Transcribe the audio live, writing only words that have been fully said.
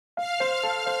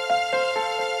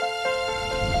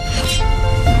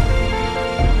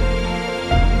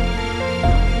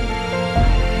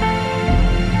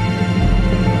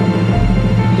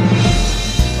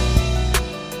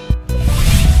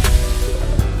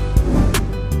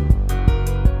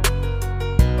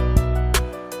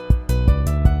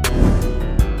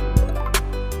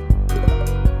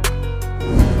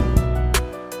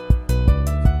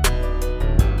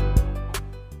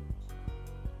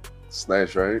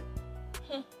nice, right?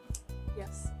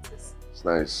 Yes, it is. It's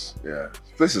nice, yeah.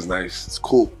 This place is nice. It's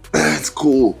cool. It's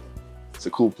cool. It's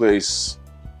a cool place.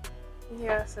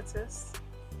 Yes, it is.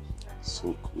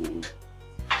 So cool.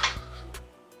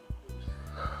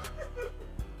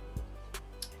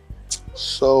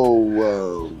 So,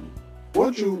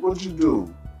 what'd you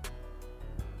do?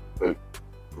 Like,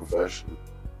 profession?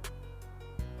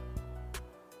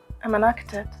 I'm an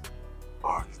architect.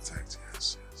 Architect,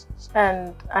 yes.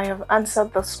 And I have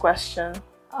answered this question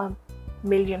a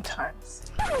million times.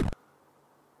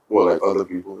 Well, like other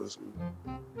people listening?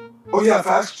 Oh yeah, I've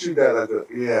asked you that.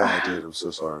 Yeah, I did. I'm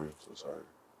so sorry.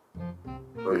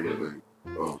 Oh, you're like,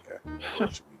 oh, okay. I know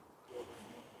what you mean.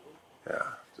 Yeah,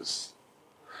 just.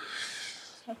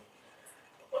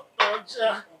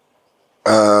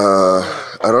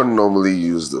 I don't normally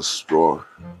use the straw.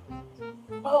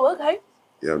 Oh, okay.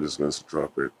 Yeah, I'm just going to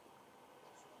drop it.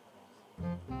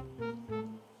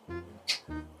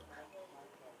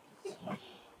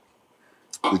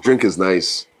 The drink is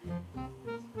nice.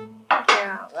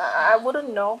 Yeah, I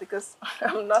wouldn't know because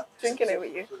I'm not drinking it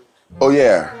with you. Oh,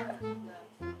 yeah.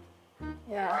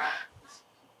 Yeah.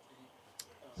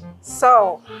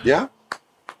 So. Yeah?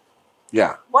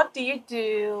 Yeah. What do you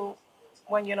do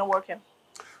when you're not working?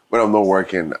 When I'm not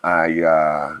working,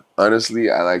 honestly,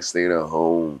 I like staying at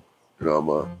home. You know, I'm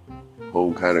a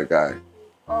home kind of guy.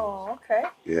 Oh, okay.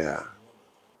 Yeah.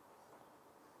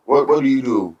 What do you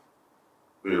do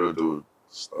when you're not doing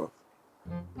stuff?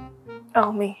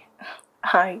 Oh, me.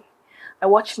 I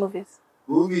watch movies.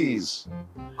 Movies.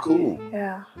 Cool.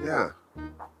 Yeah. Yeah.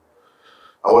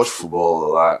 I watch football a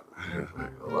lot.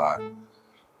 A lot.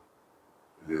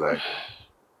 Really like it.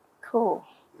 Cool.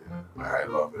 Yeah, I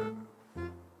love it.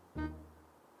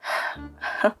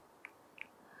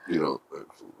 You know,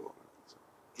 like football.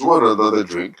 Do you want another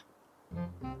drink?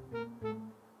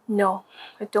 No,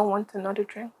 I don't want another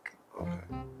drink. Okay.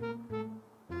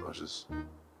 I was just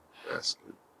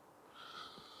asking.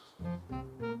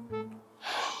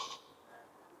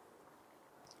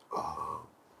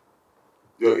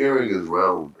 Your earring is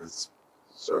round. It's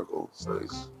circle. It's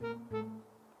nice.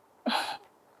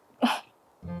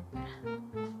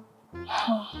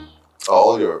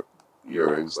 All your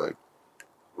earrings like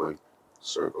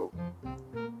circle.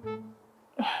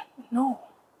 No.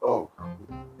 Oh.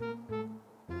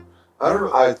 I don't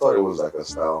know. I thought it was like a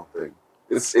style thing.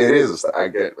 It is a style. I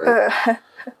get. Right?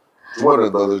 Do you want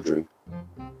another drink?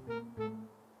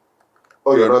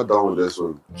 Oh, you're not done with this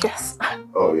one? Yes.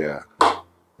 Oh, yeah.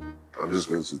 I'm just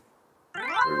going to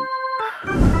drink.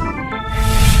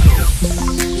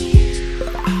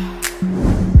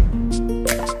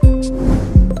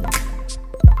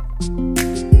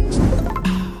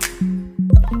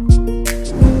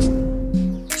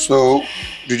 So,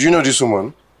 did you know this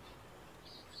woman?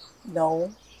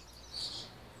 No.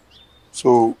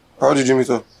 So, how did you meet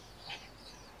her?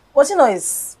 Was he not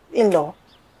his in-law?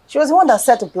 She was the one that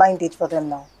set a blind date for them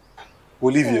now.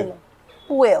 Olivia.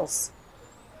 Who else?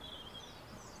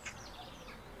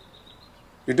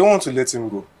 You don't want to let him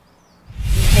go.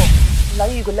 No. Now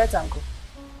you go let him go.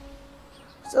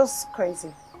 It's just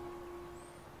crazy.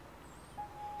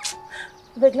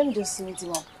 But let me just meet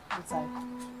him up inside.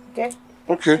 Okay?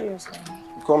 Okay. Seriously.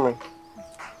 I'm coming.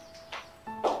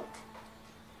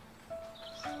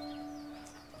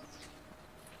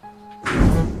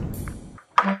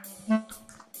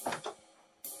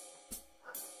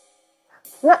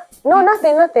 No,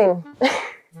 nothing.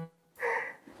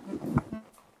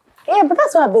 Yeah, but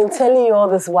that's what I've been telling you all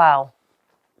this while.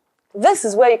 This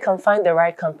is where you can find the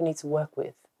right company to work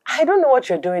with. I don't know what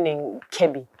you're doing in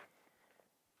Kebbi.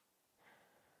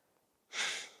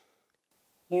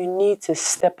 You need to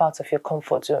step out of your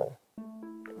comfort zone.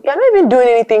 You're not even doing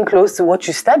anything close to what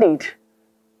you studied.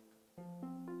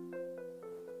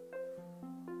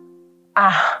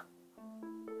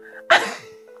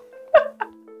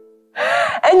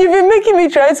 And you've been making me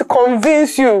try to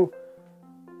convince you.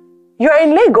 You're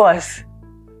in Lagos.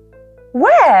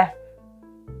 Where?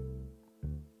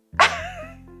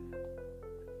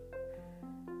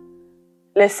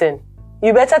 Listen,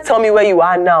 you better tell me where you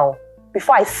are now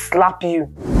before I slap you.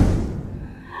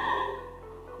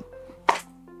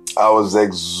 I was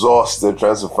exhausted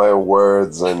trying to find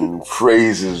words and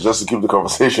phrases just to keep the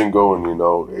conversation going, you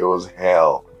know. It was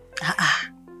hell.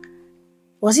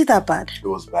 Was it that bad? It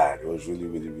was bad. It was really,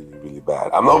 really, really, really bad.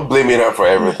 I'm not blaming her for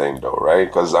everything though, right?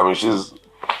 Because, I mean, she's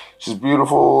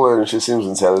beautiful and she seems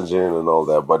intelligent and all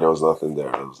that, but there was nothing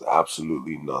there. There was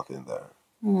absolutely nothing there.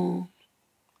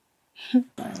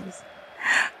 Nice.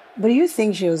 But do you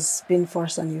think she was being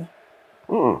forced on you?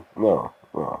 No.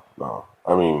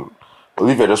 I mean,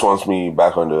 Olivia just wants me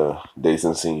back on the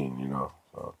dating scene, you know.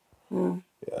 So,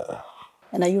 yeah.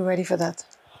 And are you ready for that?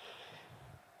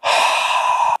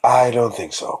 I don't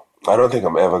think so. I don't think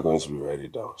I'm ever going to be ready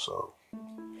though, so.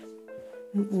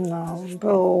 No,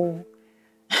 bro.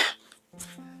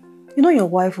 You know your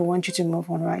wife will want you to move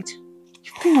on, right?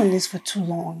 You've been on this for too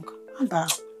long. How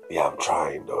about? Yeah, I'm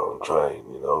trying though. I'm trying,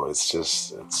 you know. It's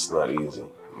not easy,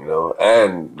 you know.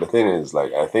 And the thing is,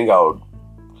 like, I think I would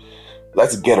like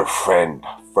to get a friend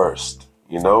first,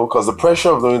 you know, because the pressure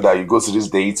of knowing that you go to these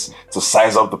dates to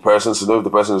size up the person, to know if the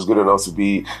person is good enough to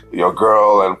be your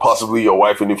girl and possibly your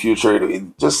wife in the future,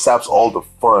 it just saps all the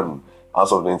fun out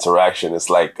of the interaction. It's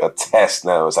like a test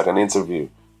now. It's like an interview,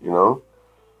 you know?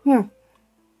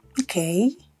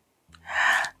 Okay.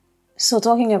 So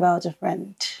talking about a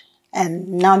friend,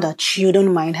 and now that you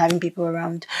don't mind having people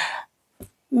around,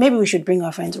 maybe we should bring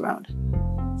our friends around.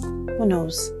 Who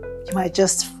knows? You might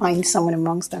just find someone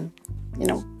amongst them, you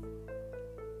know.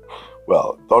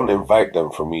 Well, don't invite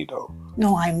them for me though.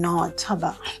 No, I'm not. How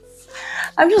about?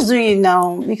 I'm just doing it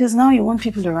now because now you want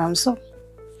people around, so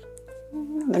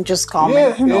I'm just calm.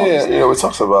 Yeah, we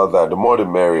talked about that. The more the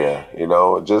merrier, you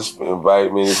know. Just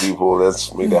invite many people.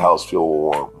 Let's make the house feel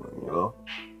warm, you know.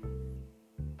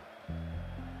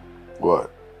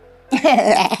 What?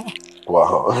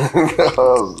 Wow.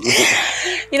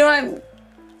 You know,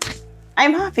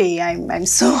 I'm happy. I'm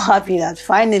so happy that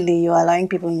finally you're allowing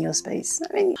people in your space.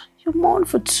 I mean, you mourned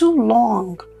for too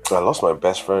long. I lost my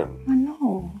best friend. I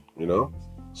know. You know,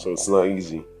 so it's not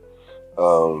easy.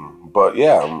 But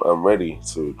yeah, I'm ready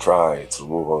to try to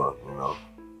move on. You know.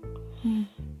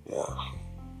 Yeah.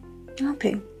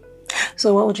 Happy.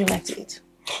 So, what would you like to eat?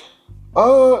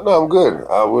 No, I'm good.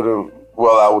 I wouldn't.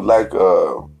 Well, I would like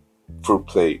a fruit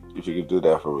plate if you could do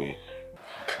that for me.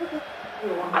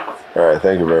 All right,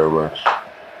 thank you very much.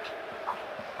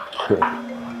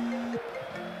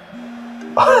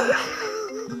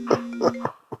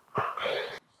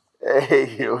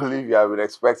 Hey, Olivia, I've been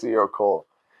expecting your call.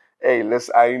 Hey,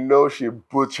 listen, I know she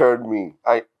butchered me.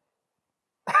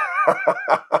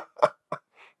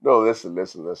 No, listen.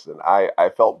 I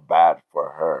felt bad for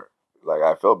her. Like,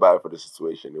 I felt bad for the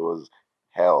situation. It was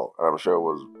hell, and I'm sure it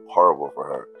was horrible for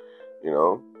her, you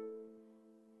know?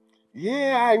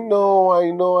 Yeah, I know.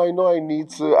 I need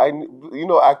to.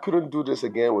 I couldn't do this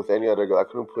again with any other girl. I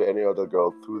couldn't put any other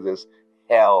girl through this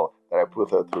hell that I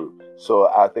put her through. So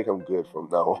I think I'm good from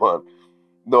now on.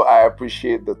 No, I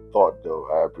appreciate the thought, though.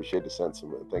 I appreciate the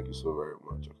sentiment. Thank you so very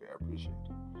much. Okay, I appreciate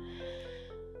it.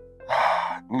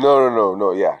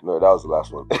 No. Yeah, no, that was the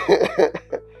last one.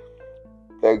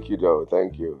 Thank you, though.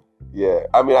 Thank you. Yeah,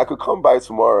 I mean, I could come by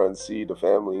tomorrow and see the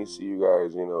family, see you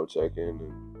guys, you know, check in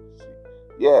and see.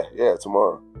 Yeah,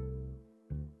 tomorrow.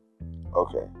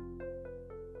 Okay.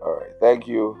 All right. Thank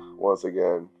you once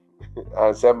again.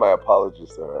 And send my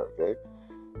apologies to her, okay?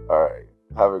 All right.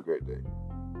 Have a great day.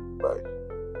 Bye.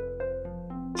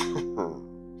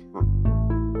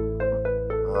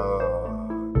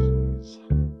 Oh, jeez.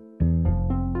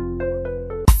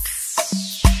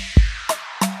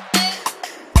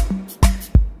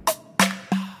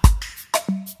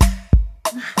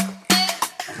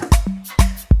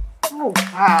 Oh,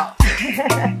 wow.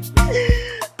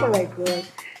 Oh, my God.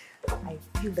 I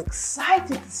feel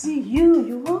excited to see you.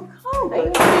 You're welcome.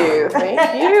 Thank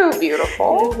you,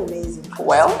 beautiful. You're amazing.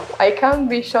 Well, I can't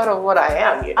be short of what I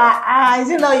am, you know. Is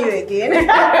it not you again?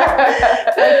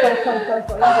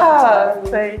 Come.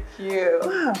 Thank you.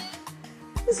 Wow.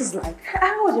 This is like,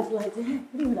 how was your flight? You didn't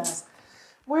even ask.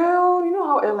 Well, you know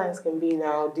how airlines can be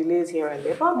now, delays here and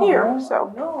there, but I'm here,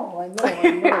 so. No, I know.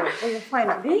 Well, you're fine,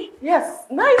 Abby. Yes,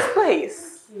 nice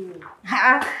place.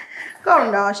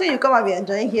 Come now, sure you come and be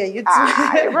enjoying here, you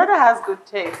too. Your brother has good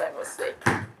taste, I must say.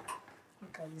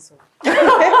 Look at this one. You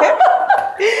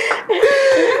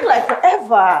look like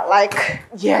forever, like.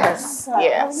 Yes,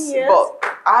 yes. Years. But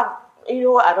you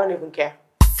know what? I don't even care.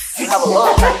 I have a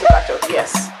lot of time to catch up.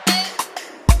 Yes.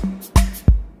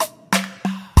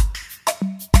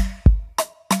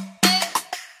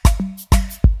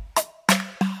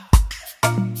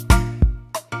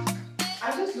 I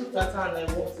just looked at her and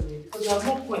I walked away because there's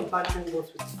no point bantering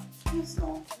words with her. Yes,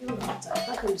 no, you don't have time.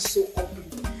 That girl is so ugly.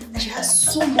 And she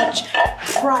has so much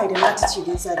pride and attitude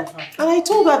inside of her. And I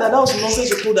told her that was nonsense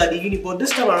you pulled at the uni, but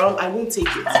this time around I won't take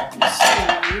it. You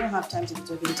don't have time to be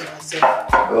talking to herself.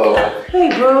 Hello. Hey,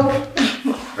 bro.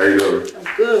 How you doing? I'm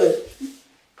good.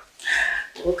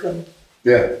 Welcome.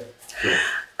 Yeah.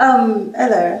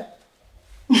 Ella.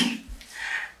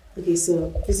 Okay,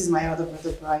 so this is my other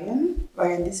brother, Brian.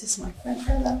 Brian, this is my friend,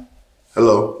 Ella.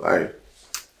 Hello. Hi.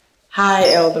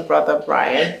 Hi, elder brother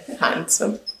Brian.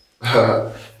 Handsome.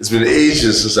 It's been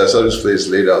ages since I saw this place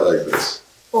laid out like this.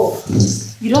 Oh,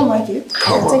 you don't like it?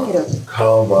 Come on. Take it up.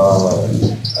 Come on.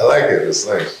 I like it. It's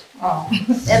nice. Oh,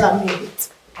 Ella made it,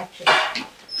 actually.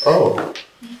 Oh.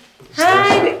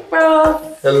 Hi, big bro.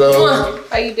 Hello.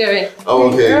 How you doing? I'm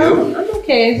okay. You? I'm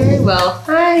okay, very well.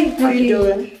 Hi, How are you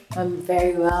doing? I'm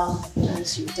very well.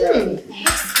 As you do.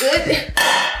 That's good.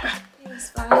 Thanks,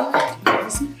 fine.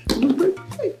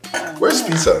 Where's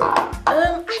pizza? I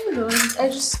don't know. I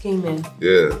just came in.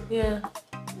 Yeah. Yeah.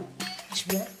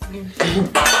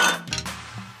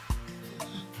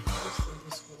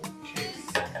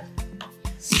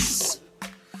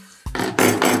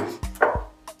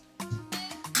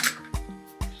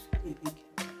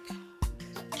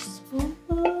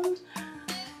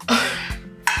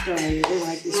 I don't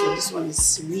like this one. This one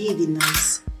is really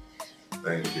nice.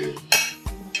 Thank you.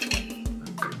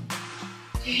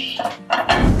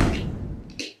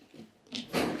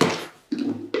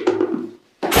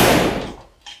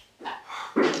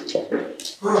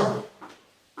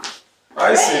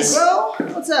 Hi, sis. Bro,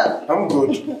 what's up? I'm good.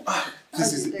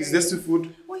 Is there still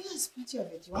food? Oh, yes, plenty of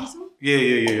it. You want some?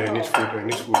 Yeah. I need food. I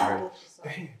need food, man.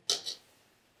 Hey,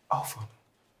 Alpha,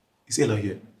 is Ella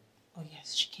here? Oh,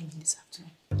 yes, she came in this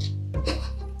afternoon.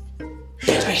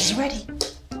 She's ready.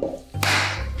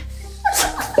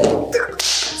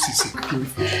 See,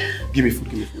 give me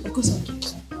food. Of course, I'll give you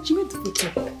some. She made the food too.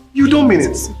 You don't mean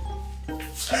it.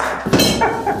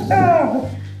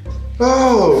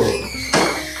 Oh.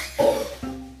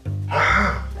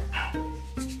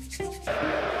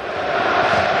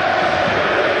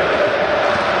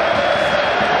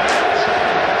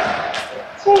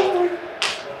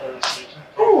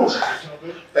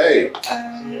 Hey.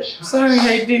 Sorry,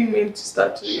 I didn't mean to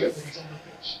start to you.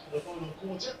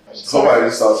 Somebody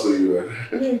starts with you.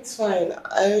 No, it's fine.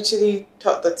 I actually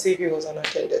thought the TV was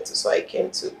unattended, so I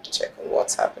came to check on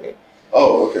what's happening.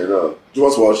 Oh, okay, no. Do you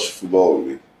want to watch football with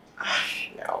me?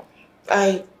 No.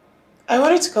 I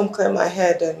wanted to come clear my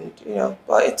head and,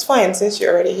 but it's fine since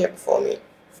you're already here before me.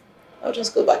 I'll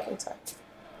just go back in time.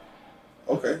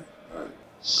 Okay. All right.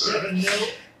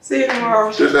 7-0. See you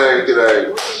tomorrow. Good night. Good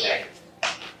night.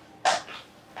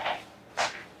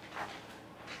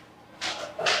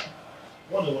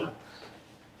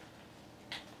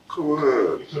 Come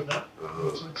on.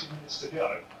 20 minutes to go.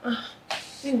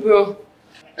 Hey, bro.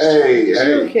 Hey.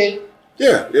 You okay?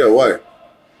 Yeah, why?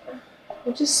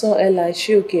 I just saw Ella. Is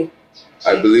she okay?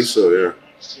 I believe so, yeah.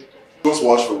 Let's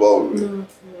watch football with me. No.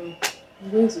 I'm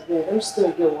going to bed. I'm just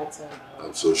going to get water.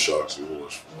 I'm so shocked you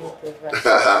watch football. Okay,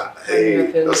 right.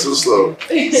 Hey, that's too slow.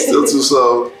 Still too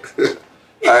slow.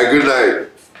 Alright, good night.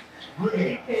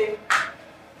 Okay.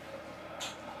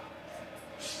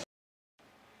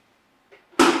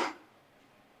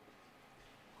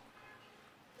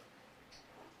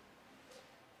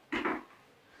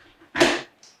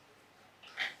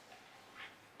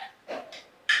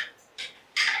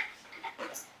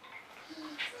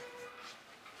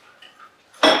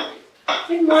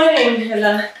 Good morning,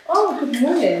 Ella. Oh, good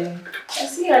morning. I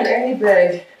see you're an early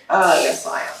bird. Yes,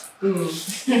 I am.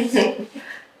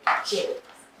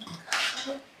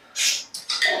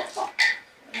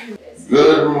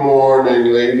 Good morning,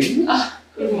 lady.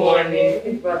 Good morning.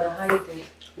 Big brother, how you doing?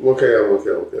 I'm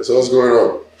okay. So what's going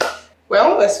on?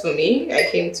 Well, as for me, I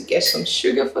came to get some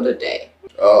sugar for the day.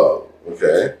 Oh,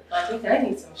 okay. I think I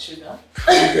need some sugar.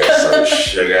 Get some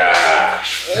sugar.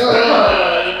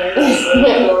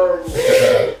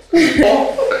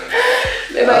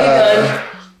 Babe, are you done?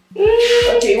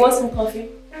 Okay, you want some coffee?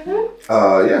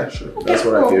 Yeah, sure. That's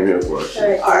what I came here for.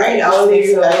 Alright, I'll leave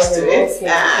you guys to it.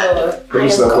 Can you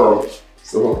step home?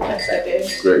 Step home. Yes, I did.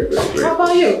 Great. How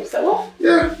about you? Is that what?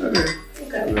 Yeah, I did.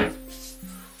 Okay.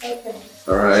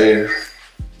 Alright.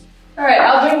 Alright,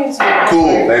 I'll bring it to you.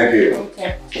 Cool, thank you.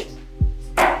 Okay.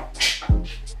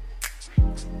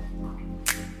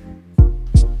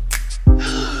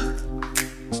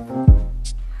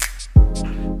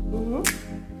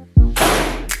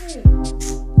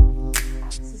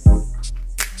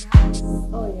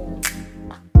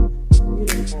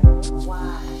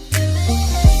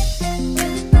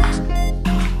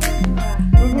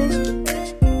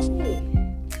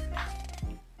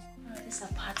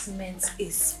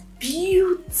 Is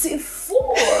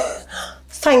beautiful.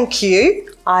 Thank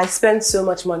you. I spent so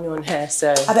much money on her,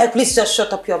 so. I beg, please just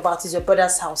shut up your mouth. It's your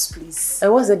brother's house, please.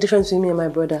 And what's the difference between me and my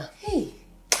brother? Hey.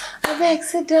 I beg,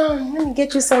 sit down. Let me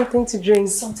get you something to drink.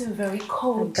 Something very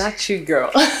cold. I got you, girl.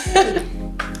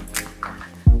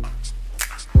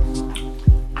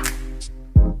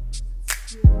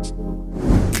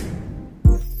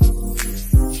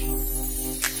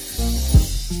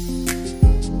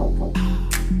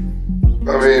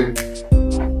 I mean,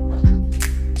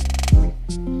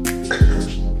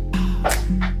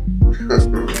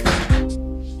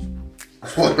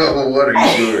 What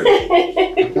are you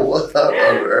doing? What on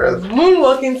earth?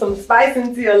 Moonwalking some spice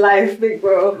into your life, big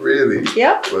bro. Really?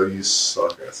 Yep. Well, you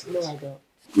suck at it. No, I don't.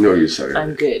 No, you suck at it.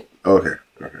 I'm good. Okay,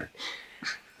 okay.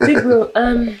 Big bro,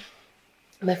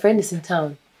 my friend is in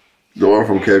town. The one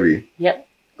from Kebbi? Yep.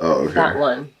 Oh, okay. That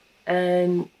one.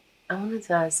 And I wanted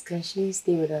to ask, can she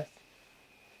stay with us?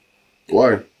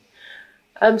 Why?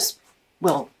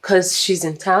 Well, because she's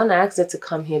in town. I asked her to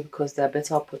come here because there are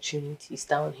better opportunities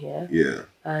down here. Yeah.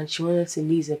 And she wanted to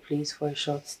lease a place for a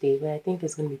short stay, but I think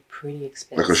it's going to be pretty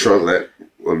expensive. Like a short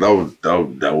well,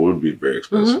 that would be very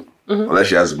expensive. Unless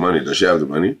she has the money. Does she have the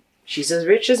money? She's as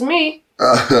rich as me.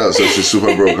 So she's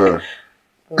super broke, huh?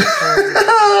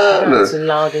 Not too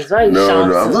loud. No,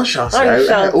 I'm not shouting.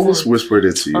 I almost whispered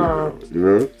it to you. You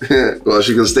know? Well,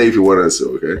 she can stay if you want her to,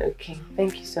 okay? Okay,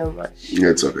 thank you so much. Yeah,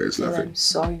 it's okay, it's nothing. I'm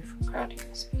sorry for crowding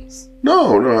the space.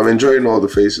 No, I'm enjoying all the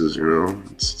faces, you know?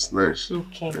 It's nice.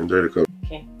 Okay. Enjoy the cup.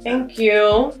 Okay, thank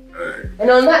you. And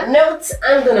on that note,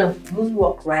 I'm gonna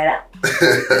moonwalk right out.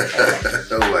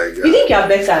 Oh my God. You think you're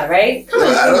better, right? Come on,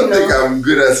 I don't think I'm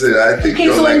good at it. I think okay,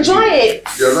 you're so like enjoy it.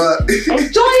 You're not.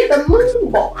 Enjoy the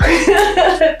moonwalk.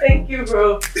 Thank you,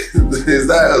 bro. Is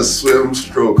that a swim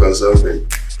stroke or something?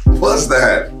 What's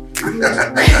that?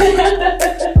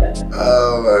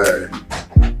 Oh man.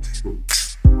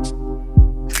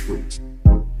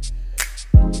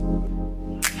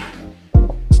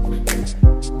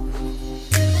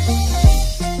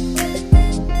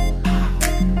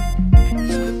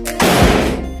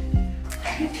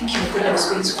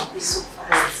 So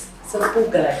fast. Simple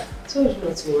guy. I told you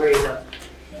not to worry now.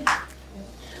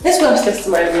 Let's go upstairs to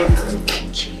my room.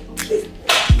 Okay.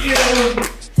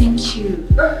 Thank you.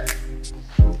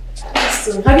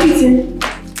 So, have you eaten?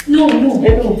 No.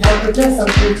 I'll prepare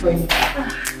something for you.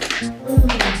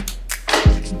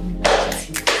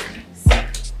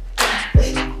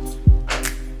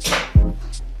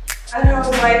 And I was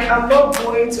like, I'm not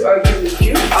going to argue with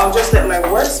you. I'll just let my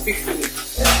words speak for me.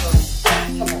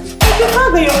 The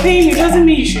fact that you're paying me doesn't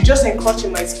mean you should just encroach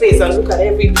in my space and look at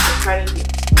every little tiny thing.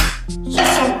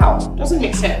 Just somehow. Doesn't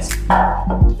make sense. The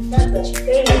fact that you're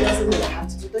paying me doesn't mean I have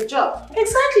to do the job.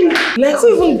 Exactly. Like, who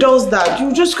even does that?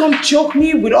 You just come choke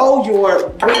me with all your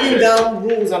breaking down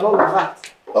rules and all of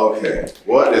that. Okay,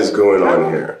 what is going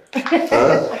on here?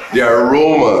 Huh? The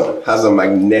aroma has a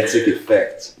magnetic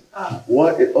effect.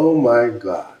 What? Oh my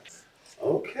God.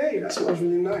 Okay, that smells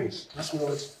really nice. That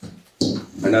smells.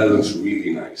 And that looks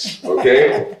really nice.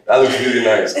 Okay? That looks really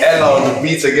nice. Ella on the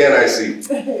beat again, I see.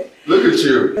 Look at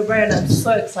you. Brian, I'm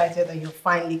so excited that you're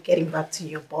finally getting back to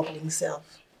your bubbling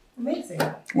self. Amazing.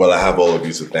 Well, I have all of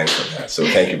you to thank for that, so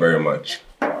thank you very much.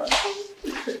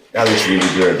 That looks really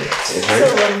good.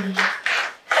 Okay?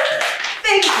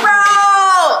 Big bro!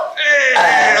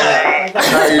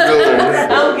 How you doing?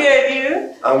 I'm good,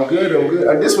 you? I'm good.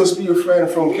 And this must be your friend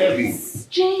from Kebbi.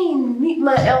 Jane, meet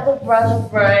my elder brother,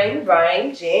 Brian,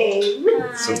 Jane.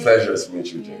 It's a pleasure to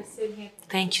meet you, Jane.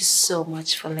 Thank you so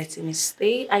much for letting me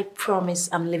stay. I promise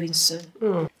I'm leaving soon.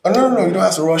 Oh, no, you don't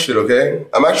have to rush it, okay?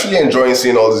 I'm actually enjoying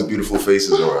seeing all these beautiful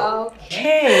faces around.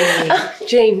 Okay.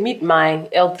 Jane, meet my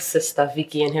elder sister,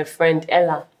 Vicky, and her friend,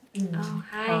 Ella. Oh,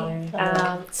 hi.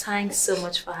 Thanks so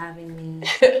much for having me.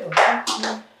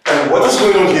 What is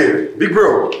going on here? Big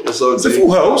bro, it's a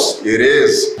full house? It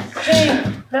is.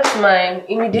 Jane, that's my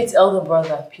immediate elder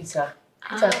brother, Peter.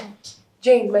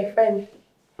 Jane, my friend.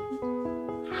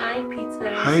 Hi,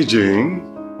 Peter. Hi, Jane.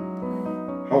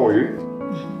 How are you?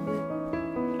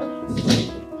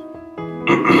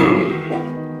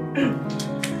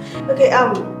 Okay,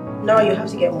 now you have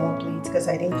to get more plates because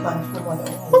I didn't plan for more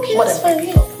than one. Okay, that's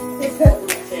fine.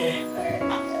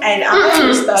 And I'm going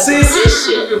to start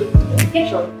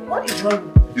What is wrong?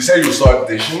 You said you start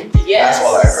dishing? Yes. That's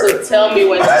all I heard. So tell me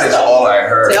when to stop. That is all I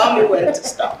heard. Tell me when to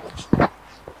stop.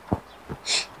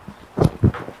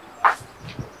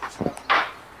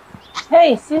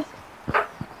 Hey, sis.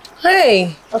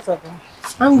 Hey. What's up?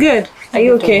 I'm good. Are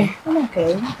you okay? I'm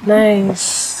okay.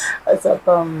 Nice. What's up?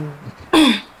 Can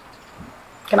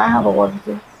I have a word with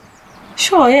you?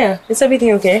 Sure, yeah. Is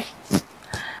everything okay?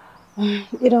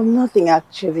 Nothing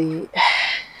actually,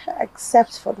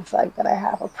 except for the fact that I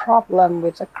have a problem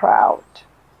with the crowd.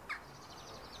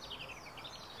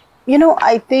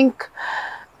 I think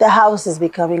the house is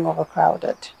becoming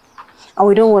overcrowded. And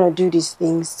we don't want to do these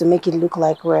things to make it look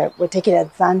like we're taking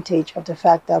advantage of the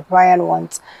fact that Brian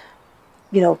wants,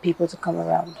 people to come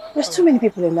around. There's too many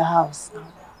people in the house.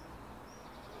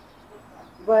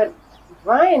 But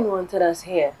Brian wanted us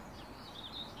here.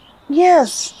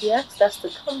 Yes. He asked us to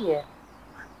come here.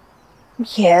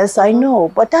 Yes, I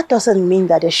know, but that doesn't mean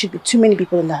that there should be too many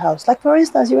people in the house. Like, for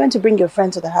instance, you went to bring your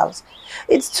friend to the house.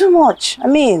 It's too much. I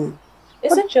mean...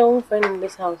 Isn't your own friend in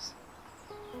this house?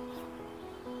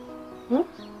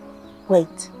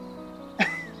 Wait.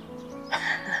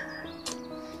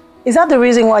 Is that the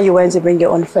reason why you went to bring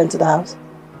your own friend to the house?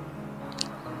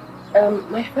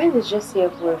 My friend is just here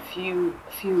for a few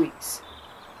weeks.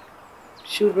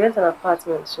 She would rent an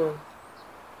apartment soon.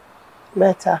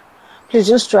 Better. Please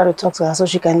just try to talk to her so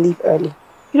she can leave early.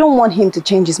 You don't want him to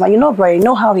change his mind. You know, Buari, you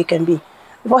know how he can be.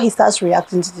 Before he starts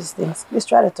reacting to these things, please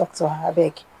try to talk to her, I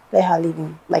beg. Let her leave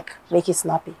him, like, make it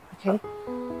snappy, okay?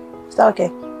 Is that okay?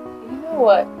 You know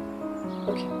what?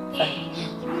 Okay, fine.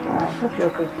 I hope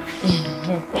you're okay.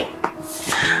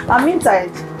 I'm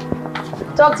inside.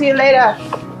 Talk to you later.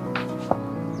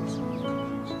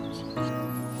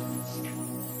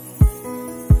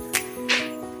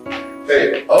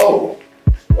 Hey, oh,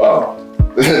 wow.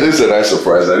 This is a nice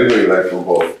surprise. I didn't know you liked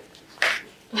football.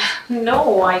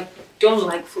 No, I don't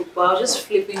like football. I was just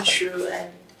flipping through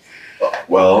and...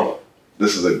 Well,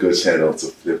 this is a good channel to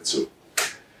flip to.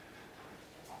 It's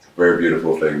a very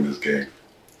beautiful thing, this game.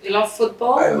 You love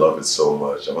football? I love it so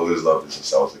much. I've always loved it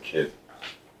since I was a kid.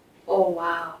 Oh,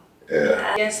 wow.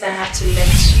 Yeah. I guess I have to let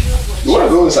you watch. You want to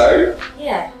go inside?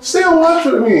 Yeah. Stay and watch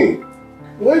with me.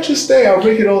 Why don't you stay? I'll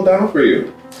break it all down for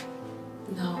you.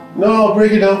 No, I'll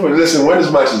break it down for you. Listen, when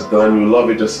this match is done, you'll love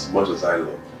it just as much as I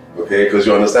love. Okay? Because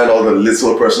you understand all the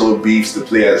little personal beefs the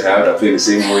players have that play the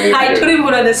same way. I couldn't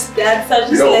even understand, so I'll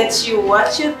just let you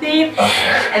watch your thing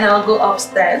and I'll go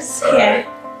upstairs. All right.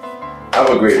 Have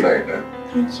a great night then.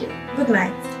 Thank you. Good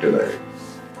night. Good night.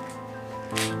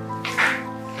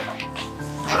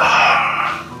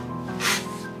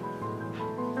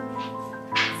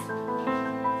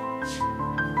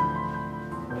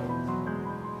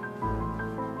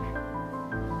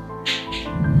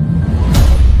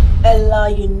 Ella,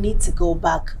 you need to go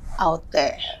back out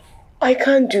there. I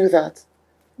can't do that.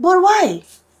 But why?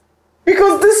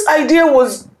 Because this idea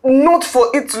was not for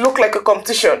it to look like a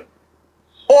competition.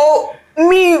 Or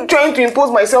me trying to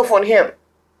impose myself on him.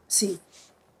 See,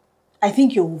 I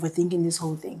think you're overthinking this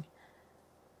whole thing.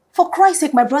 For Christ's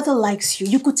sake, my brother likes you.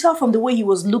 You could tell from the way he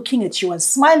was looking at you and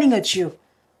smiling at you.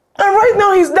 And right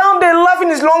now he's down there laughing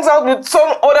his lungs out with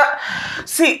some other...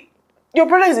 See, your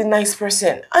brother is a nice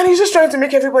person. And he's just trying to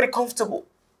make everybody comfortable.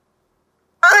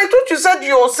 And I thought you said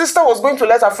your sister was going to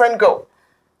let her friend go.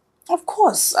 Of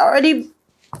course, I already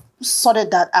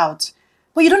sorted that out.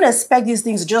 But you don't expect these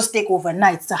things to just take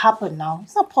overnight to happen now.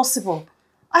 It's not possible.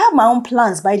 I have my own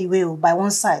plans, by the way, by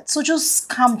one side. So just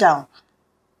calm down.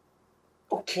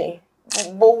 Okay.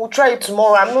 But we'll try it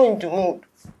tomorrow. I'm not in the mood.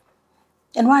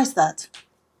 And why is that?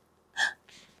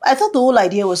 I thought the whole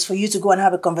idea was for you to go and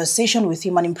have a conversation with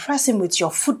him and impress him with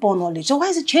your football knowledge. So why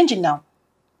is it changing now?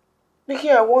 Vicky,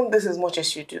 I want this as much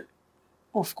as you do.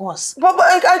 Of course. But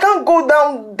I can't go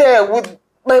down there with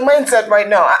my mindset right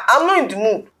now. I'm not in the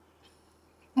mood.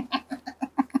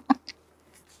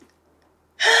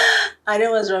 I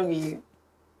know what's wrong with you.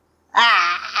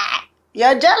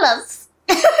 You're jealous.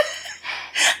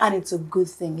 And it's a good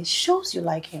thing. It shows you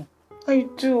like him. I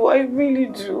do. I really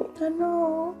do. I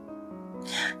know.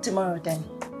 Tomorrow then.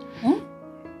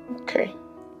 Okay.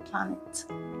 Plan it.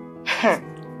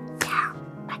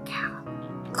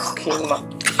 Okay, ma.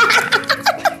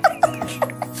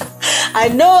 I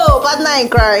know, partner in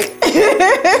crime.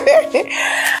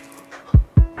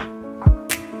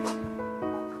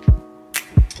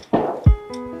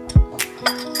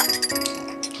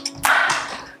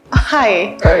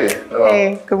 Hi. Hey.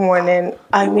 Hey, good morning.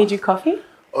 I made you coffee?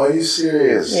 Are you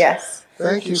serious? Yes.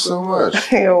 Thank you so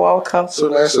much. You're welcome. So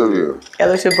nice of you. Your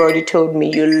little birdie told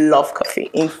me you love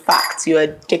coffee. In fact, you're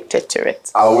addicted to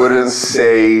it. I wouldn't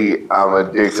say I'm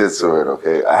addicted to it,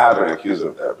 okay? I have been accused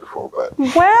of that before, but...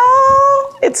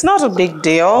 Well, it's not a big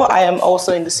deal. I am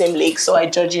also in the same league, so I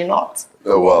judge you not.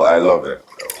 Oh, well, I love it.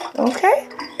 Okay.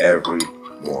 Every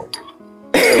morning.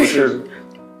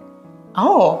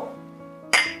 Oh.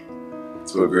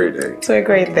 It's a great day. It's a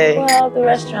great day. Well, the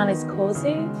restaurant is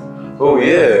cozy. Oh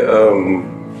yeah,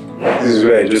 this is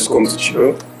where I just come to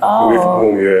chill. Away from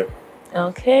home, yeah.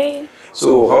 Okay.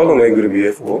 So how long are you going to be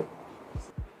here for?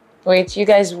 Wait, you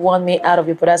guys want me out of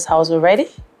your brother's house already?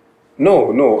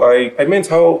 No, I meant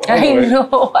how I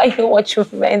know what you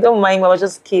meant. Don't mind me, I was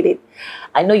just kidding.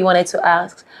 I know you wanted to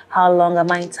ask, how long am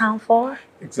I in town for?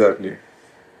 Exactly.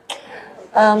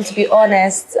 To be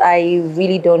honest, I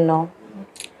really don't know.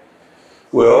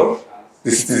 Well,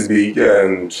 the city is big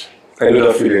and I know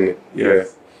that feeling, yeah.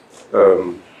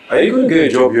 Are you going to get a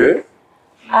job here?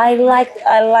 I like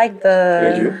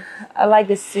Thank you. I like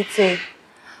the city.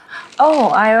 Oh,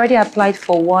 I already applied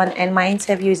for one and my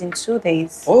interview is in 2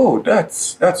 days. Oh,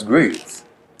 that's great.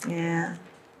 Yeah.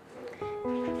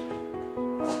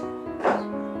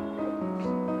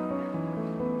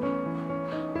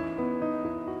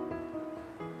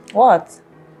 What?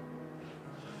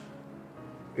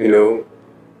 You know,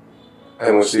 I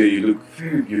must say you look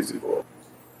very beautiful.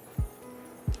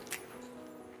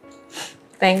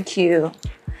 Thank you.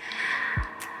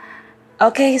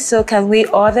 Okay, so can we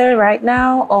order right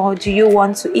now or do you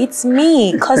want to eat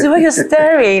me? Because the way you're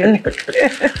staring.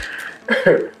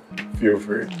 Feel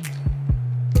free.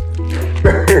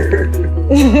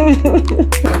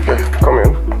 Okay, come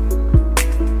in.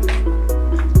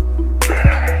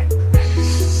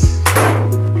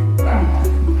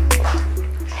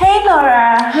 Hey,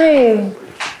 Laura. Hey.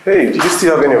 Hey, did you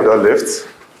still have any of that left?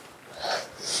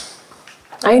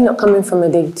 Are you not coming from a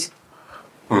date?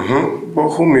 Mm-hmm. But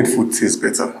homemade food tastes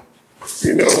better.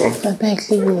 You know. I beg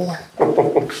you.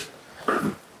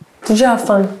 Did you have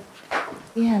fun?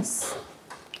 Yes.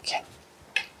 Okay.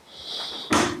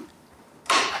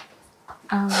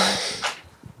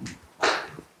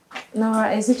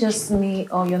 Nora, is it just me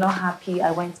or you're not happy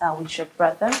I went out with your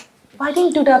brother? But I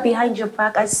didn't do that behind your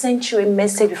back. I sent you a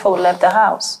message before we left the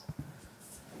house.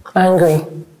 Angry?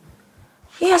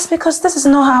 Yes, because this is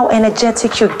not how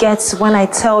energetic you get when I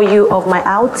tell you of my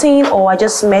outing or I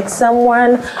just met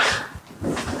someone.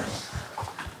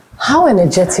 How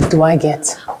energetic do I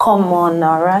get? Come on,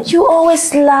 Nora. You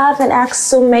always laugh and ask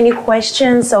so many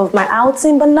questions of my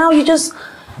outing, but now you just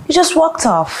walked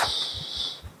off.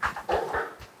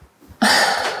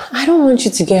 I don't want you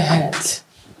to get hurt.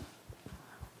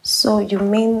 So you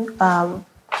mean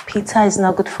Peter is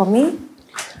not good for me?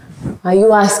 Are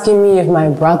you asking me if my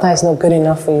brother is not good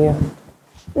enough for you?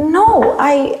 No,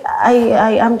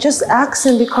 I'm just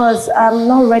asking because I'm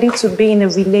not ready to be in a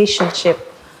relationship.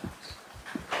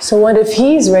 So what if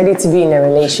he's ready to be in a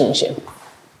relationship?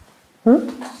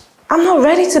 I'm not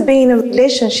ready to be in a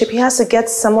relationship. He has to get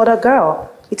some other girl.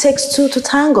 It takes two to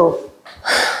tango.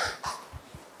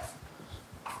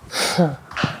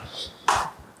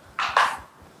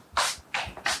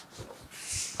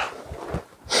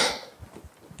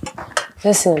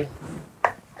 Listen,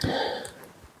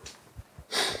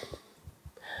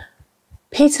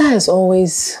 Peter is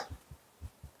always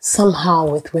somehow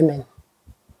with women.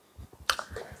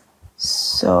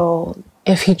 So,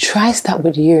 if he tries that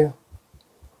with you,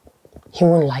 he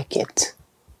won't like it.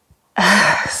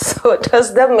 So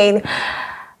does that mean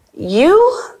you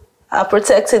are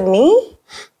protecting me?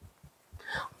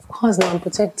 Of course not, I'm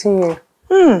protecting you.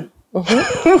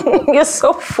 You're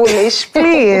so foolish,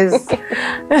 please.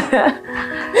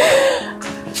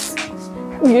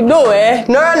 You know,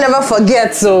 Nora never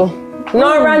forgets, so.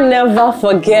 Nora never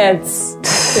forgets.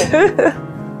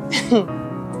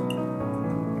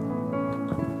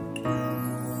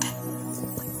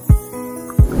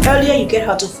 Earlier you get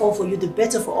her to fall for you, the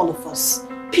better for all of us.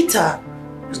 Peter.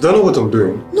 Is that not what I'm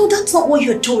doing? No, that's not what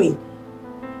you're doing.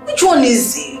 Which one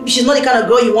is... She's not the kind of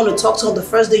girl you want to talk to on the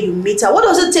first day you meet her. What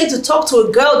does it take to talk to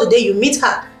a girl the day you meet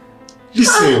her?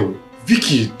 Listen,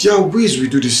 Vicky, there are ways we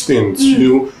do these things, you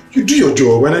know. You do your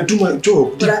job and I do my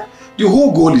job. The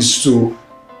whole goal is to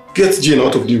get Jane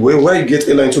out of the way while you get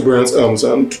Ella into Brian's arms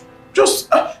and just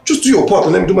do your part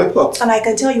and let me do my part. And I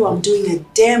can tell you I'm doing a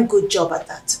damn good job at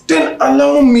that. Then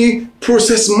allow me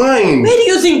process mine. Where do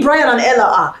you think Brian and Ella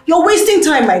are? You're wasting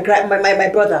time, my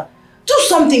brother. Do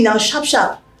something now, sharp,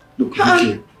 sharp. Look,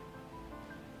 Vicky.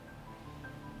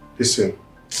 Listen.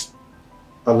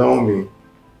 Allow me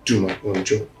do my own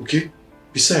job, okay?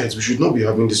 Besides, we should not be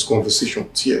having this conversation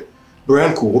here.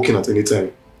 Brian could walk in at any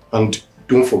time. And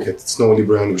don't forget, it's not only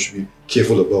Brian we should be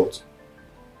careful about.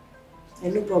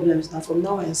 And no problems now. From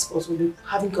now on, sports we'll be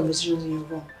having conversations in your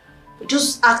room. But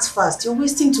just act fast. You're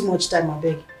wasting too much time, I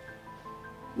beg.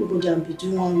 Nobody will be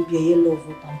doing one be a love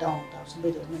up and down.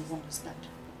 Somebody does not even understand.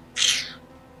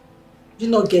 You're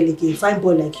not girl again. Fine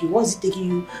boy like you. What's it taking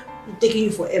you? It's taking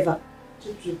you forever.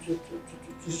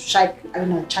 To shike, I don't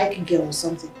know, chike girl or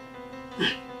something.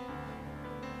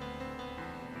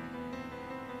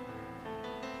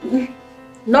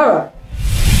 Nora.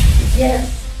 Yeah.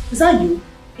 Is that you?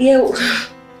 Yeah.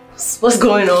 What's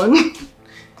going on?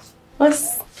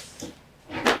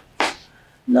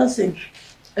 Nothing.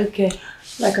 Okay.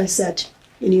 Like I said,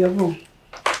 in your room.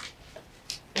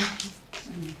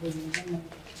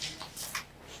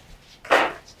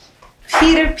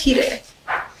 Peter.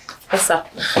 What's up?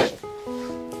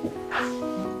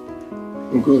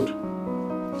 I'm good.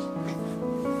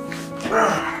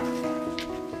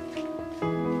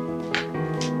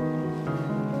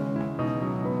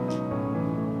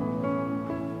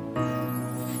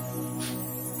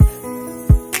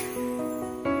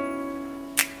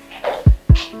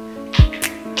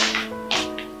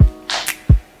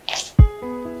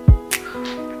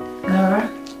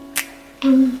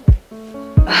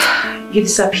 You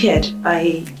disappeared.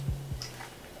 I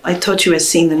thought you were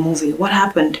seeing the movie. What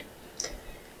happened?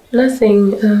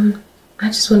 Nothing. I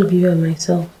just want to be by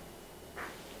myself.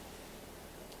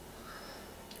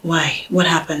 Why? What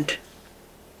happened?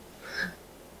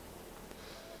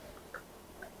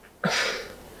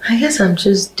 I guess I'm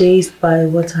just dazed by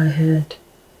what I heard.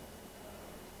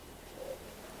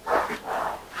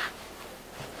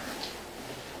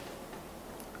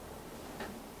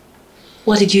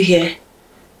 What did you hear?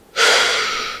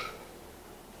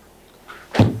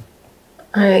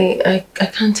 I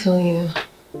can't tell you.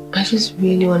 I just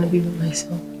really want to be with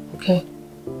myself, okay?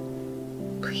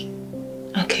 Please.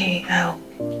 Okay, I'll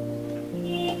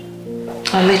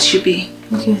let you be.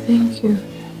 Okay, thank you.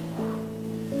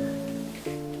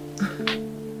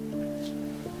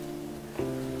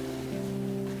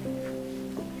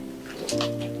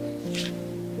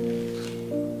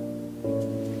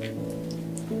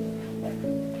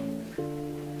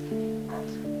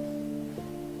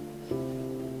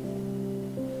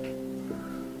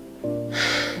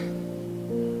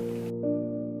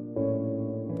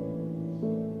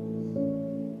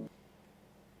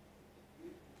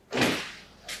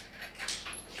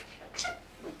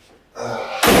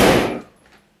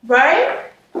 Right?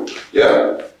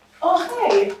 Yeah. Oh,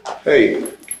 hey. Hey.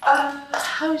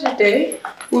 How was your day?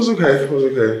 It was okay. It was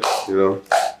okay. You know.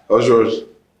 How was yours?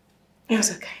 It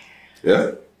was okay.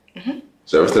 Yeah? Mm-hmm.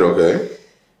 Is everything okay?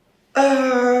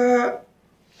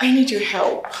 I need your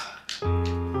help.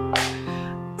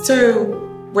 So,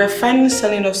 we're finally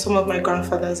selling off some of my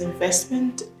grandfather's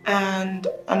investment, and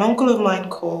an uncle of mine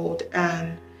called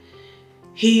and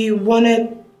he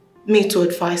wanted me to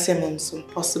advise him on some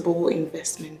possible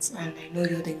investments, and I know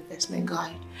you're the investment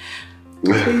guy.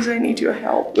 Please, I need your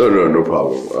help. No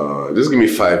problem. Just give me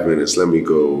 5 minutes. Let me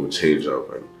go change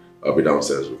up and I'll be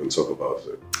downstairs. We can talk about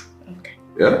it. Okay.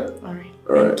 Yeah? All right.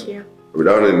 All right. Thank you. I'll be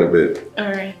down in a bit. All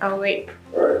right. I'll wait.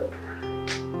 All right.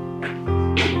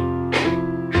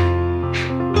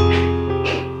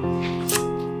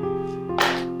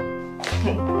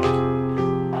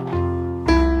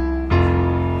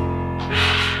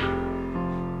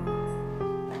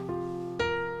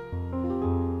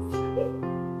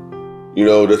 You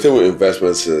know, the thing with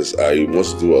investments is you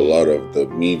must do a lot of the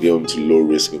medium to low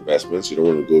risk investments. You don't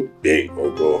want to go big or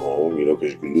go home, you know,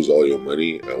 because you can lose all your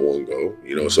money at one go,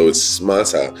 you know. So it's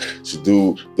smarter to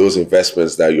do those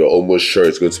investments that you're almost sure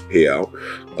it's going to pay out.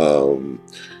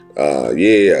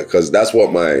 Because that's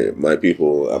what my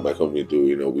people at my company do.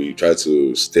 You know, we try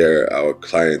to steer our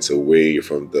clients away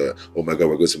from the, oh my God,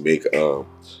 we're going to make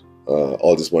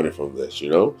all this money from this, you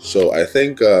know. So I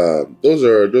think those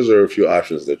are a few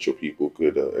options that your people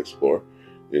could explore,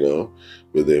 you know,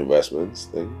 with the investments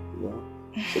thing, you know.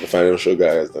 So the financial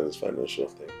guy has done his financial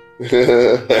thing.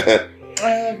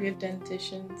 I love your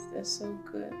dentitions. They're so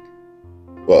good.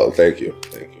 Well, thank you.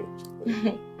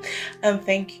 And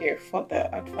thank you for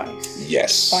the advice.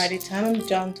 Yes. By the time I'm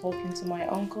done talking to my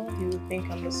uncle, he will think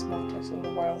I'm the smartest in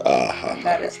the world.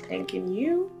 That is thanking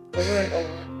you over and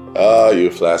over. Oh, you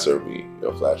flatter me.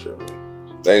 You're flattering me.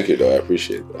 Thank you, though. I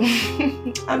appreciate that.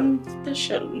 The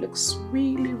shirt looks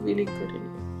really, really good in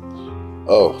you.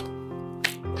 Oh,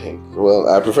 pink. Well,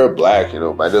 I prefer black, you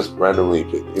know. I just randomly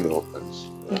pick, you know.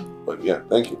 But yeah,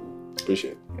 thank you.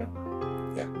 Appreciate it. Yeah.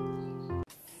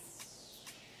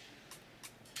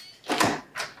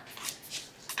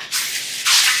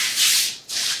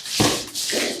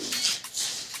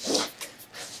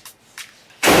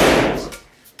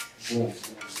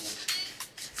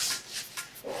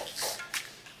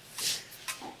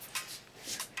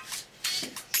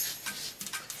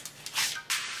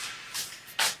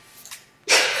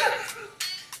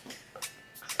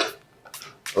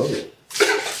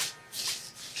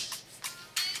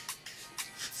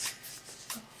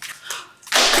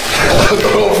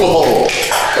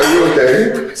 Are you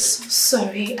okay? I'm so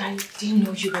sorry. I didn't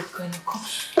know you were going to come.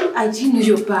 I didn't know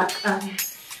you were back.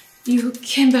 You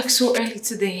came back so early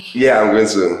today. Yeah, I'm going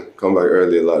to come back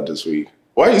early a lot this week.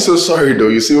 Why are you so sorry, though?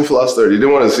 You seem flustered. You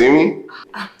didn't want to see me?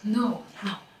 No.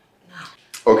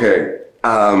 Okay.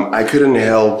 I couldn't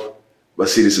help but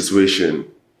see the situation,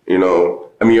 you know.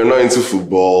 I mean, you're not into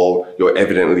football. You're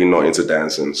evidently not into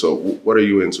dancing. So what are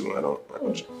you into? I'm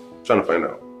trying to find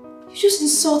out. You just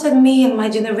insulted me and my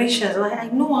generation. Like, I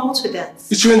know how to dance.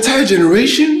 It's your entire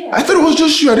generation? Yeah. I thought it was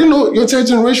just you. I didn't know your entire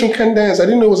generation can dance. I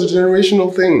didn't know it was a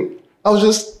generational thing. I was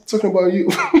just talking about you.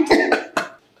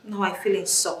 No, I feel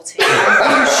insulted.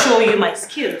 I'm going to show you my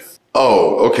skills.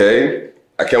 Oh, okay.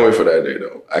 I can't wait for that day,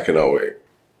 though. I cannot wait.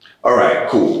 All right,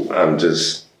 cool. I'm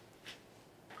just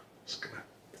gonna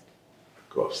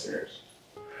go upstairs.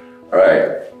 All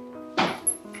right.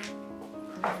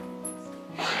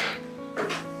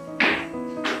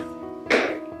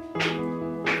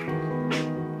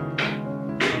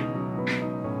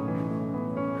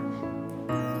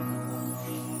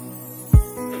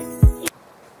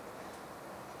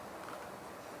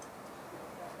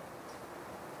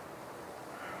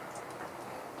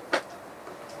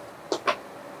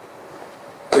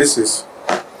 this is.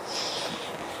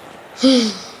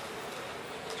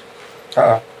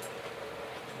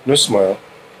 No smile.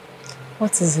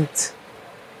 What is it?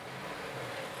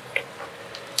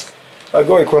 I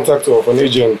got a contact of an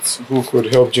agent who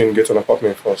could help Jane get an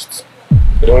apartment first.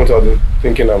 I don't want her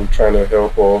thinking I'm trying to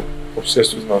help or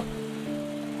obsessed with her.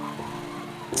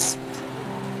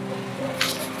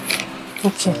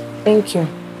 Okay, thank you.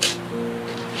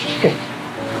 Okay.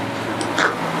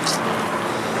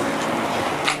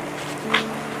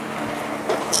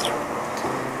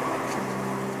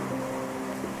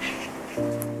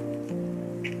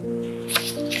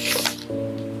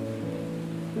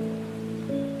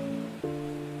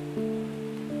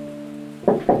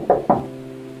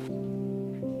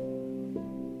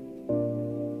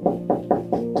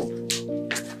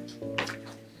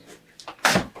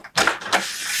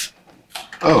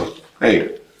 Oh,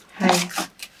 hey.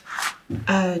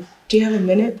 Hi. Do you have a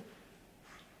minute?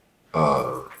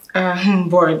 I'm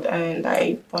bored and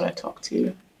I want to talk to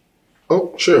you.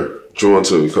 Oh, sure. Do you want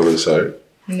to come inside?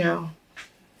 No.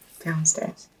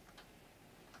 Downstairs.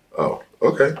 Oh,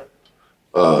 okay.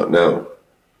 Now.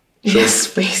 Sure. Yes,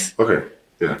 please. Okay,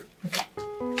 yeah. Okay.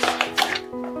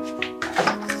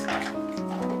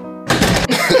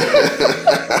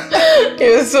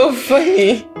 You're so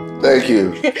funny. Thank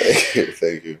you.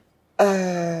 Thank you.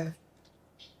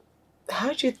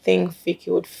 How do you think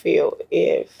Vicky would feel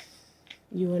if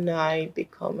you and I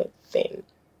become a thing?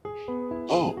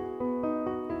 Oh.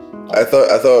 I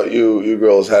thought you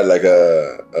girls had like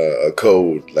a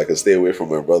code, like a stay away from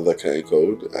my brother kind of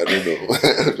code. I don't know.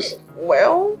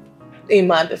 Well, in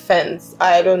my defense,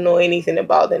 I don't know anything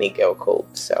about any girl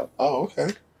code, so. Oh, okay.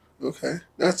 Okay.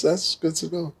 That's good to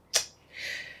know.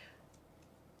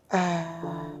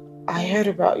 I heard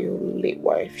about your late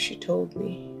wife, she told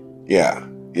me. Yeah.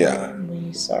 I'm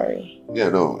really sorry. Yeah,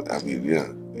 no, I mean,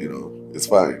 yeah, it's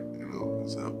fine.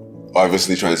 It's,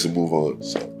 obviously trying to move on,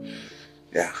 so,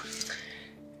 yeah.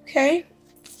 Okay.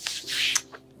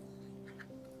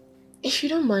 If you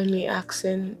don't mind me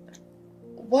asking,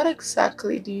 what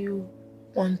exactly do you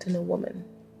want in a woman?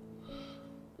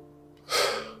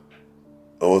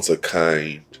 I want a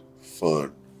kind,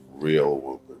 fun, real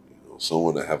woman,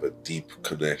 someone I have a deep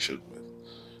connection with.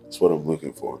 That's what I'm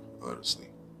looking for, honestly.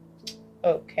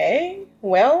 Okay,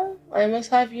 well, I must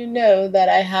have you know that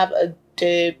I have a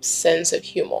deep sense of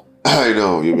humor. I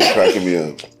know, you've been cracking me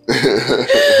up.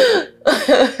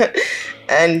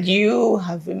 And you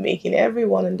have been making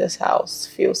everyone in this house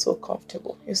feel so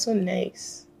comfortable. You're so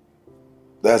nice.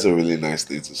 That's a really nice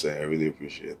thing to say. I really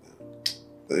appreciate that.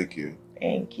 Thank you.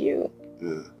 Thank you.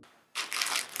 Yeah.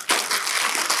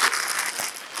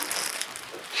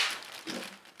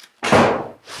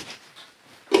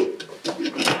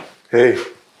 Hey.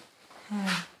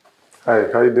 Hi,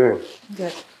 how you doing?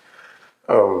 Good.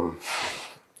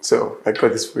 So I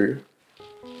got this for you.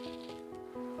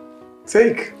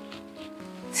 Take.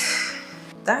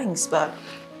 Thanks, but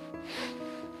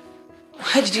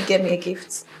why did you get me a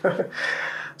gift?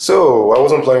 So I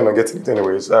wasn't planning on getting it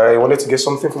anyways. I wanted to get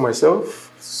something for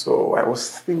myself, so I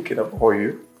was thinking about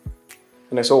you.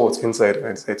 And I saw what's inside and I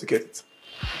decided to get it.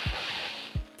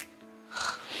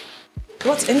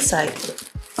 What's inside?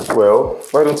 Well,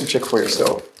 why don't you check for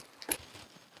yourself?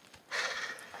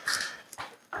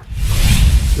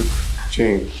 Look,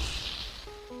 Jane.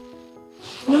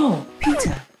 No,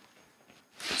 Peter.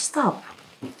 Stop.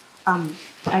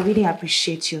 I really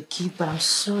appreciate your gift, but I'm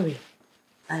sorry.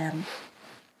 I'm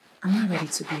not ready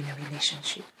to be in a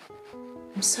relationship.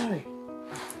 I'm sorry.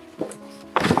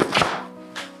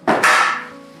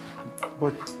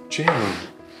 But Jane.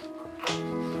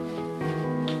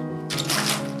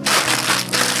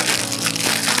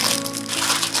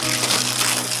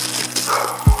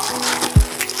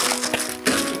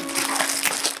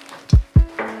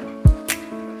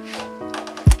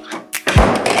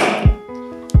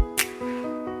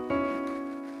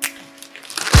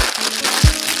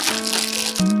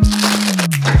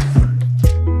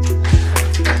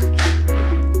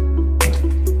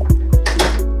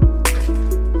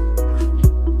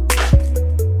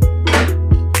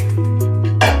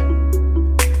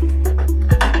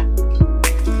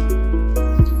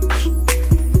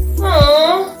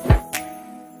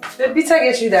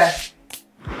 Get you that?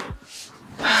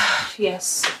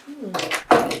 Yes.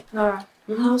 Laura,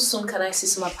 how soon can I see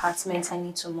some apartments? I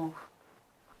need to move.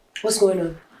 What's going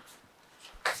on?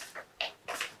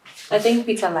 I think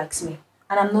Peter likes me,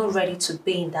 and I'm not ready to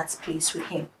be in that place with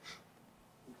him.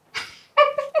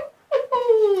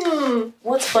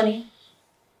 What's funny?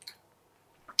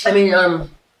 I mean, I'm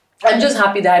just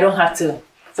happy that I don't have to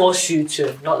force you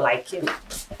to not like him.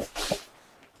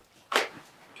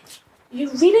 You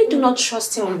really do not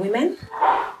trust him with women?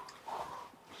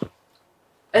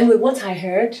 And with what I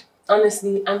heard,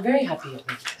 honestly, I'm very happy you're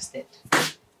not interested.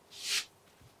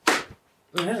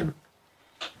 Yeah.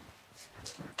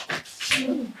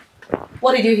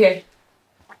 What did you hear?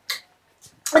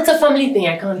 It's a family thing,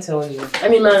 I can't tell you. I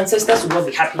mean, my ancestors would not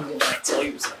be happy when I tell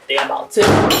you something about it.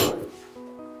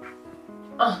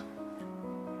 Ah.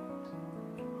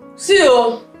 See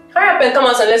you. Hurry up and come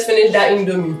out and let's finish that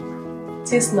indomie.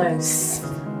 Tastes nice.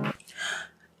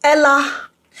 Ella,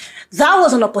 that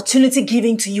was an opportunity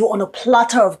given to you on a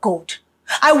platter of gold.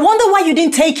 I wonder why you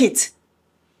didn't take it.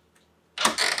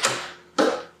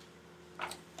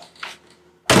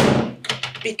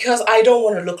 Because I don't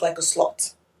want to look like a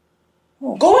slut.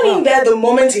 Going in there the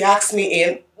moment he asked me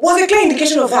in was a clear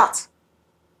indication of that.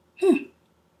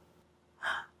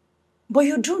 But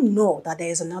you do know that there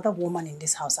is another woman in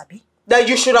this house, Abi? That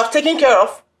you should have taken care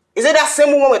of? Is it that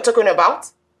same woman we're talking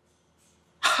about?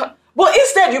 But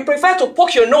instead, you prefer to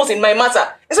poke your nose in my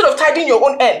matter instead of tidying your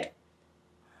own end.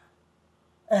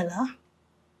 Ella,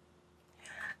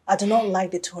 I do not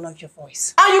like the tone of your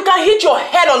voice. And you can hit your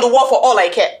head on the wall for all I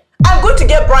care. I'm going to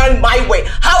get Brian my way,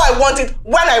 how I want it,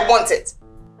 when I want it.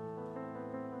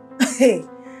 Hey,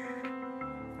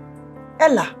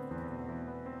 Ella,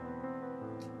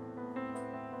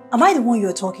 am I the one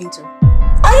you're talking to?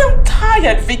 I am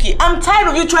tired, Vicky. I'm tired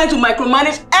of you trying to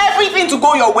micromanage everything to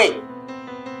go your way.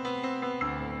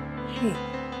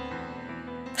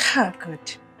 Hey,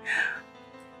 good.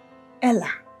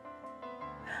 Ella,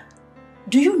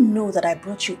 do you know that I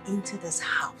brought you into this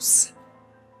house?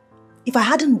 If I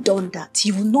hadn't done that,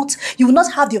 you will not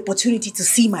have the opportunity to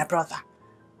see my brother.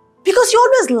 Because you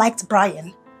always liked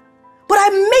Brian. But I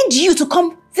made you to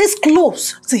come this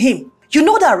close to him. You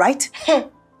know that, right?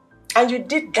 And you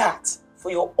did that for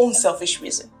your own selfish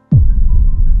reason.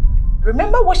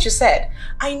 Remember what you said?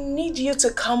 I need you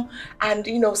to come and,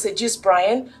 seduce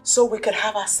Brian so we could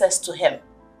have access to him.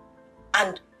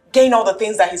 And gain all the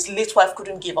things that his late wife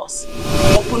couldn't give us.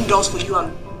 Open doors for you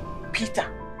and Peter.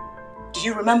 Do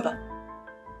you remember?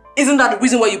 Isn't that the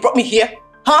reason why you brought me here?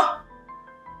 Huh?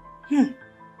 You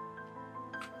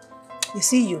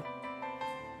see you.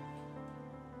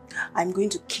 I'm going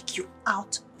to kick you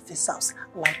out of this house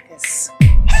like this.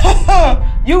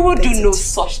 You will do no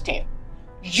such thing.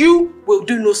 You will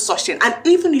do no such thing. And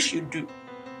even if you do,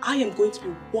 I am going to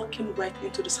be walking right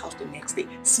into this house the next day,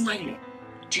 smiling.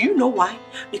 Do you know why?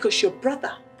 Because your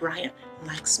brother, Brian,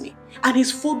 likes me. And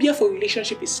his phobia for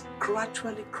relationship is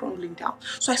gradually crumbling down.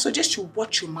 So I suggest you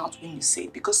watch your mouth when you say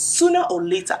it. Because sooner or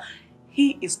later,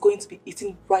 he is going to be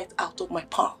eating right out of my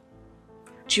palm.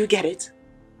 Do you get it?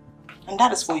 And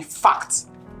that is for a fact.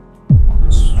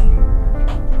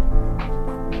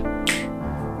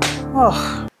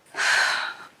 Oh.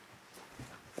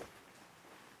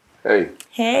 Hey.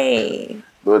 Hey.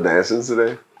 No dancing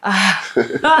today?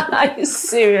 Are you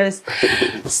serious?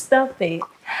 Stop it.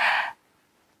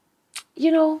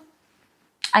 You know,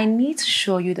 I need to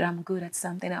show you that I'm good at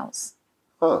something else.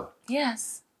 Huh?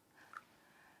 Yes.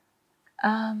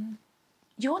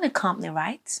 You own a company,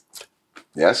 right?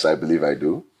 Yes, I believe I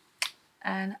do.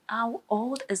 And how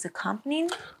old is the company?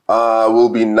 We'll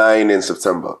be 9 in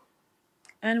September.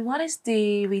 And what is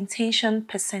the retention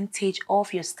percentage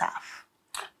of your staff?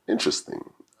 Interesting.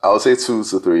 I would say 2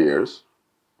 to 3 years.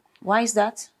 Why is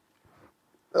that?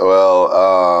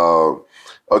 Well,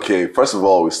 okay, first of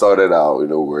all, we started out,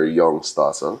 we're a young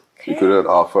startup. Okay. We couldn't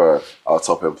offer our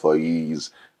top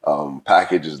employees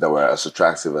packages that were as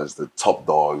attractive as the top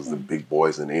dogs, the big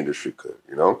boys in the industry could,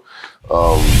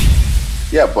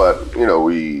 Yeah, but,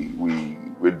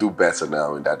 we do better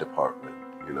now in that department,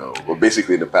 But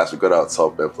basically in the past, we got our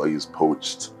top employees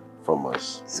poached from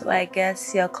us. So I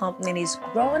guess your company is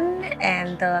grown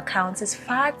and the account is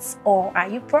fat, or are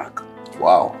you broke?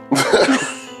 Wow.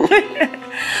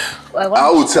 Well,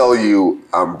 I would tell you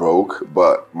I'm broke,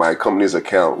 but my company's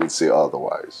account would say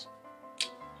otherwise.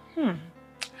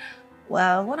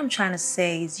 Well, what I'm trying to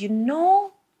say is,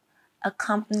 a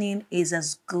company is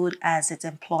as good as its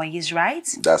employees, right?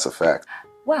 That's a fact.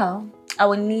 Well, I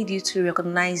will need you to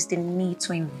recognize the need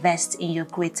to invest in your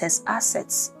greatest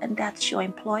assets, and that's your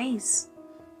employees.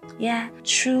 Yeah,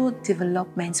 through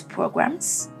development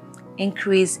programs,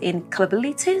 increase in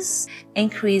capabilities,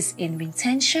 increase in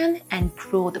retention, and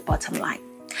grow the bottom line.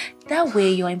 That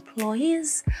way, your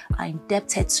employees are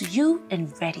indebted to you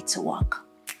and ready to work.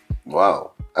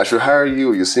 Wow, I should hire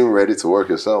you. You seem ready to work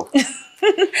yourself.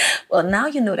 Well, now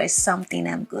you know there's something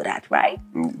I'm good at, right?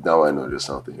 Now I know there's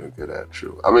something you're good at,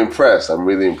 true. I'm impressed. I'm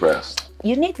really impressed.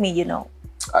 You need me,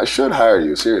 I should hire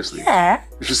you, seriously. Yeah.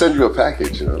 We should send you a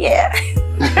package, Yeah.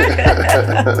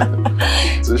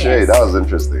 Touche, yes. That was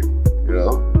interesting, you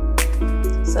know?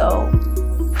 So,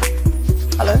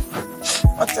 hello?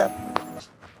 What's up?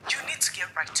 You need to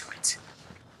get right to it.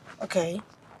 Okay.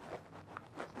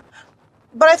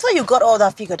 But I thought you got all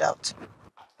that figured out.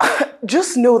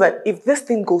 Just know that if this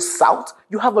thing goes south,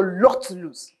 you have a lot to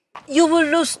lose. You will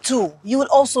lose too. You will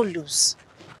also lose.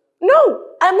 No,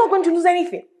 I'm not going to lose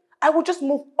anything. I will just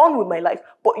move on with my life.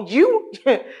 But you,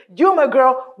 you, my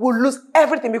girl, will lose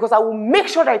everything because I will make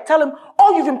sure that I tell him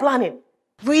all you've been planning.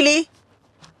 Really?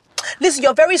 Listen,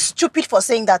 you're very stupid for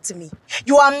saying that to me.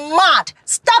 You are mad.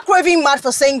 Stark raving mad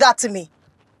for saying that to me.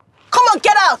 Come on,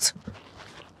 get out.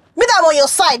 Me that I'm on your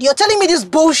side. You're telling me this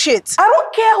bullshit. I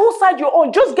don't care whose side you're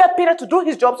on. Just get Peter to do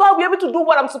his job so I'll be able to do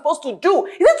what I'm supposed to do.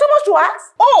 Is it too much to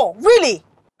ask? Oh, really?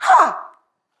 Ha!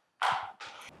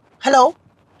 Hello?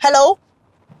 Hello?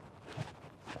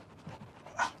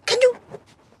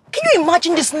 Can you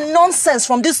imagine this nonsense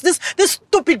from this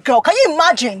stupid girl? Can you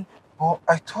imagine? Oh,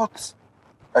 I thought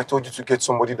I told you to get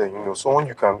somebody that you know, someone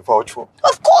you can vouch for.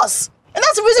 Of course. And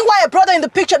that's the reason why I brought her in the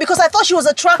picture, because I thought she was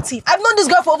attractive. I've known this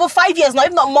girl for over 5 years now,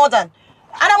 if not more than.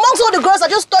 And amongst all the girls, I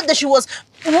just thought that she was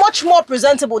much more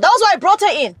presentable. That was why I brought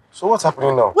her in. So what's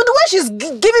happening now? With the way she's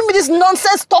giving me this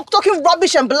nonsense, talking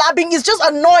rubbish and blabbing, is just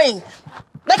annoying.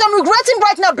 Like, I'm regretting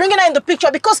right now bringing her in the picture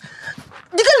because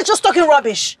the girl is just talking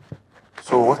rubbish.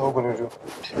 So what are we going to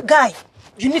do? Guy,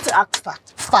 you need to act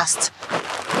fast.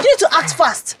 You need to act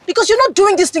fast because you're not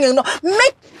doing this thing enough.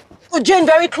 Make Jane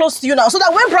very close to you now so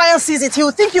that when Brian sees it, he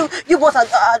will think you both are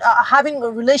having a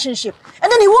relationship.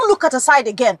 And then he won't look at her side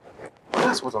again.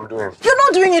 That's what I'm doing. You're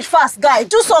not doing it fast, guy.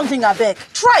 Do something, I beg.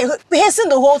 Try, hasten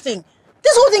the whole thing.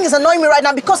 This whole thing is annoying me right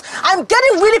now because I'm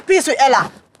getting really pissed with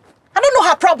Ella. I don't know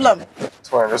her problem. It's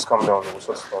fine, just calm down and we'll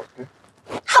sort it out, okay?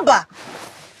 Haba.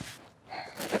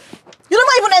 You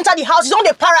don't even enter the house. You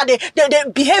don't para.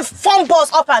 They behave fun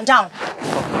balls up and down.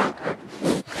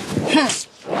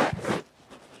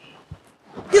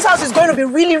 This house is going to be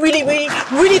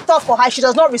really tough for her. She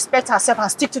does not respect herself and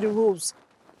stick to the rules.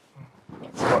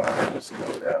 It's fine, just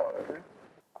go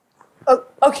down,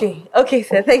 okay? Okay,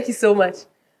 sir. Thank you so much.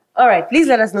 All right, please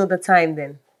let us know the time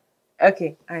then.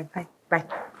 Okay, all right, bye.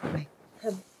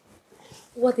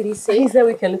 What did he say? He said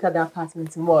we can look at the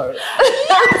apartment tomorrow.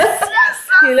 Yes!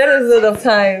 He let us know the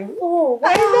time. Oh,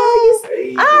 I know you.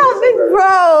 Big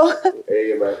bro.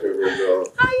 Hey, my favorite girl.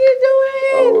 How you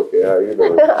doing? I'm okay. How you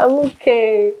doing? I'm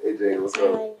okay. Hey, Jane, what's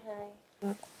up?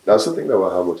 Hi. Now, something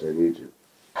about how much I need you.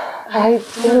 I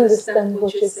don't understand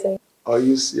what you're saying. Are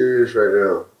you serious right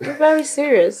now? I'm very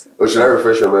serious. Or should I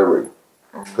refresh your memory?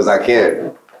 Because I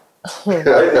can't.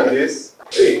 This?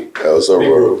 Hey. What's up,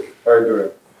 bro? How you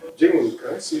doing? Jane,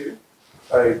 can I see you?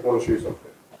 I want to show you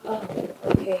something. Oh,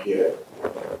 okay. Yeah.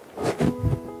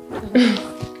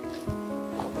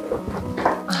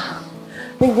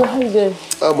 Big bro, how you doing?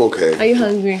 I'm okay. Are you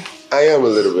hungry? I am a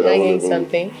little bit. Can I get you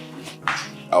something?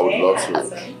 I would love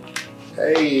to.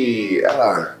 Hey,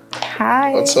 Ella.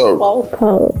 Hi. What's up?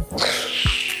 Welcome.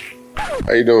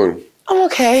 How you doing? I'm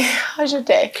okay. How's your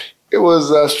day? It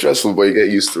was stressful, but you get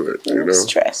used to it, you know?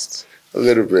 Stressed. A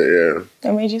little bit, yeah.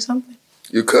 I made you something.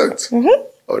 You cooked? Mm-hmm.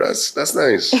 Oh, that's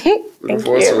nice. Looking Thank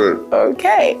forward you. to it.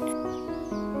 Okay.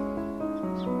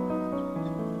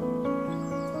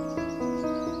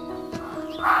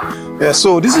 Yeah,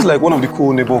 so this is like one of the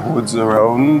cool neighborhoods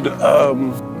around.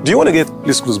 Do you want to get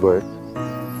this close by?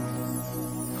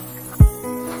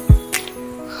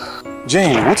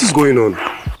 Jane, what is going on?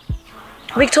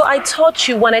 Victor, I thought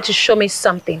you wanted to show me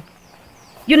something.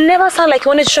 You never sound like you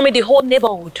wanted to show me the whole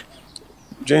neighborhood.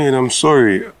 Jane, I'm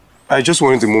sorry. I just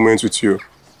wanted a moment with you.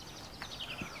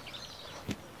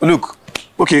 Look,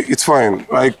 okay, it's fine.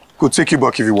 I could take you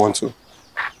back if you want to.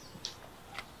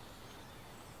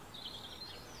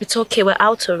 It's okay, we're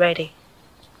out already.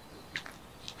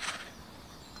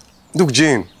 Look,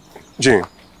 Jane,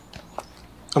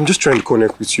 I'm just trying to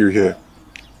connect with you here.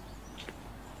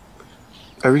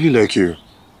 I really like you.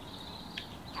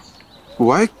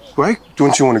 Why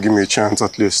don't you want to give me a chance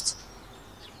at least?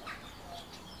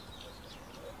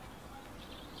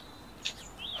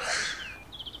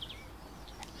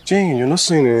 Jane, you're not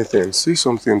saying anything. Say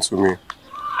something to me.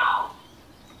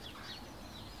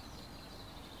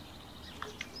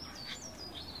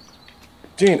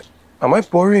 Jane, am I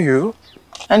boring you?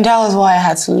 And that was why I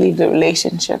had to leave the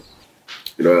relationship.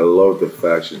 You know, I love the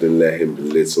fact she didn't let him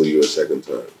belittle you a second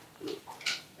time.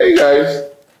 Hey, guys.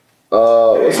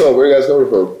 What's up? Where are you guys coming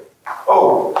from?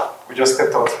 Oh, we just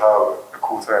stepped out to have a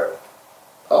cool time.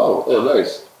 Oh,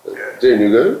 nice. Yeah. Jane, you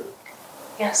good?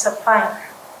 Yes, I'm fine.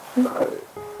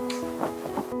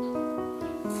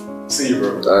 See you,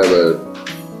 bro. All right, man.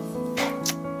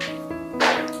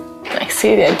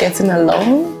 see they're getting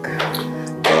along.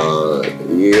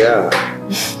 Yeah.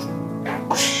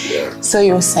 So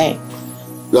you were saying?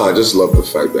 No, I just love the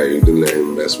fact that you didn't let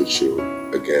him mess with you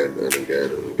again and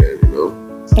again and again, you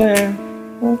know? Yeah.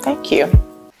 Well, thank you.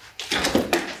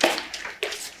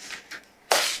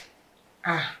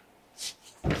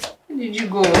 Where did you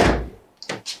go?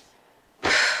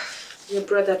 Your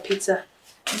brother Peter.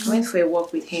 I went for a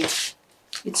walk with him.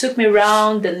 He took me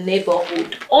round the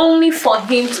neighborhood only for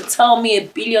him to tell me 1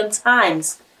 billion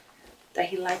times that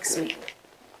he likes me.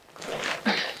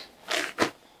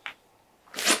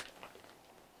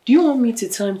 Do you want me to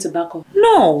tell him to back off?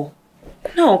 No.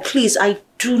 No, please. I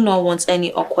do not want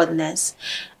any awkwardness.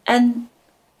 And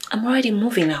I'm already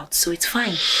moving out, so it's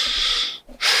fine.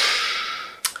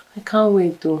 I can't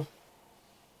wait though.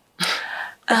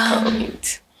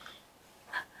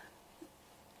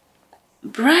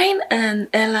 Brian and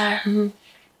Ella,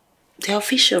 they're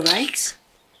official, right?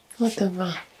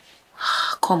 Whatever.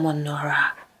 Come on,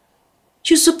 Nora.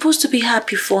 You're supposed to be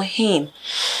happy for him.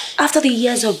 After the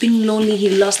years of being lonely, he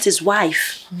lost his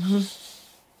wife.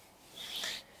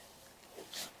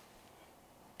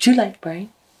 Do you like Brian?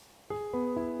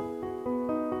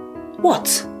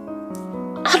 What?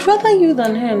 I'd rather you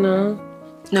than her, no?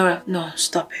 Nora, no,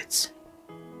 stop it.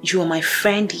 You are my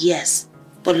friend, yes.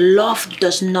 But love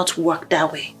does not work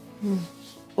that way.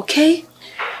 Okay?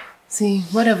 See,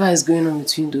 whatever is going on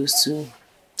between those two,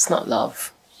 it's not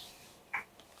love.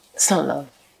 It's not love.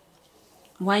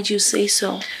 Why'd you say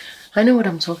so? I know what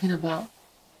I'm talking about.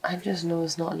 I just know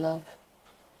it's not love.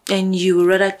 And you would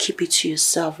rather keep it to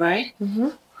yourself, right?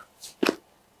 You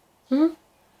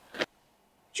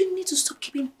need to stop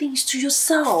keeping things to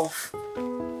yourself.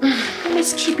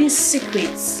 Always keeping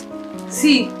secrets.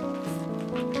 See,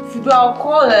 if you go, I'll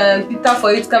call Peter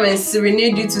for you to come and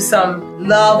serenade you to some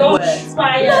love words.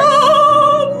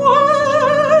 Love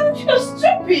words! You're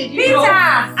stupid, you know.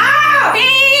 Ah!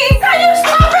 Peter, you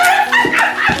stop it!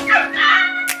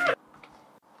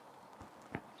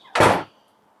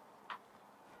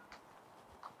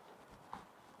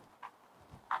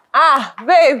 Ah,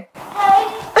 babe.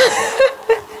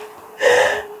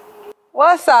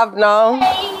 What's up now?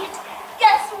 Hey,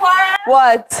 guess what?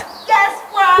 What? Guess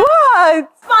what? What?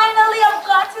 Finally, I've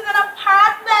gotten an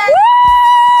apartment.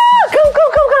 Woo!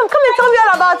 Come and tell me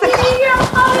all about it.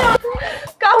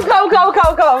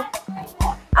 Come.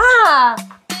 Ah.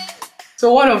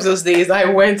 So one of those days, I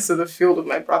went to the field with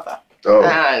my brother. Oh.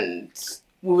 And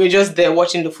we were just there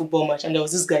watching the football match, and there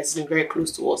was this guy sitting very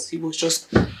close to us. He was just...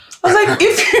 I was like,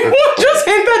 if you want, just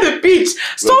enter the pitch.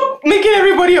 Stop making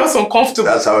everybody else uncomfortable.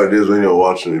 That's how it is when you're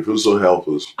watching. You feel so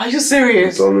helpless. Are you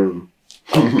serious?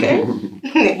 Okay.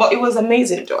 But it was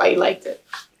amazing, Joe. I liked it.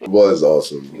 Football is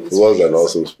awesome. Football is an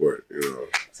awesome sport, you know.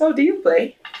 So, do you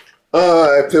play?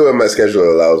 I play when my schedule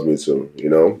allows me to, you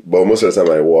know. But most of the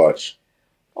time I watch.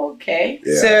 Okay.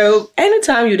 Yeah. So,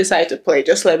 anytime you decide to play,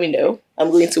 just let me know. I'm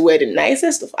going to wear the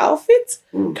nicest of outfits,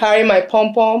 carry my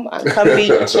pom-pom, and come be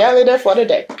a cheerleader for the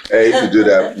day. Hey, if you do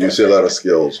that, you see a lot of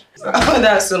skills. Oh,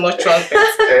 that's so much trumpet.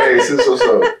 Hey,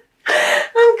 so.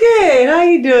 Okay, how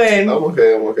you doing? I'm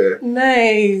okay.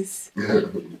 Nice.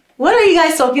 What are you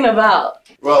guys talking about?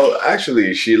 Well,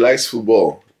 actually, she likes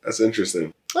football. That's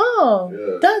interesting. Oh,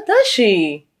 Yeah. does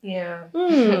she? Yeah.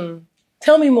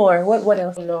 Tell me more. What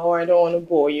else? No, I don't want to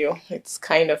bore you. It's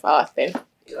kind of our thing.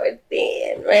 Your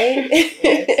thing, right?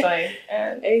 It's fine.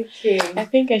 Okay. I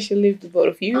think I should leave the both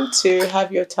of you to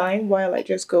have your time while I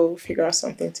just go figure out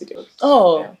something to do.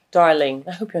 Oh, darling,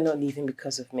 I hope you're not leaving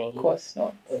because of me. Of course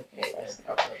not. Okay.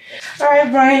 All right,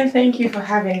 Brian, thank you for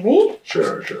having me.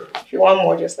 Sure. If you want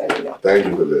more, just let me know. Thank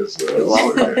you for this. You're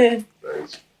welcome.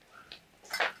 Thanks.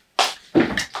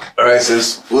 All right,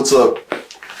 sis. What's up?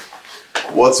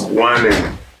 What's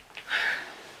whining?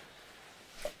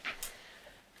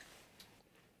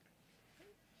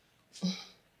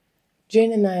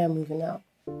 Jane and I are moving out.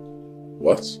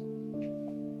 What?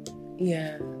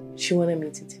 Yeah, she wanted me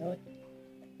to tell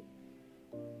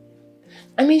you.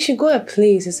 I mean, she got a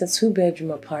place. It's a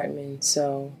 2-bedroom apartment,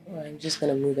 so I'm just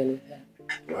gonna move in with her.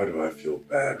 Why do I feel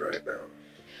bad right now?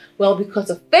 Well, because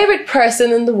the favorite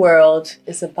person in the world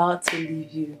is about to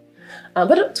leave you.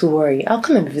 But don't worry, I'll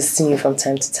come and be visiting you from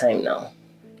time to time now.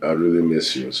 I really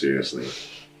miss you, seriously.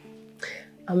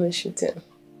 I miss you too.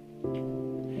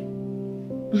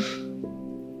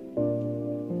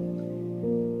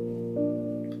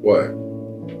 What?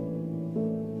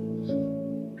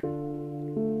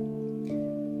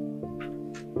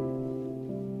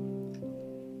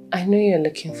 I know you're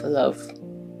looking for love,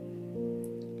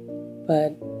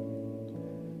 but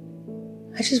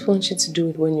I just want you to do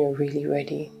it when you're really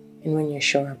ready and when you're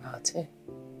sure about it.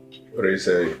 What are you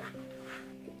saying?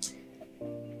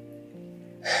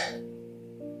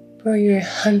 Bro, you're a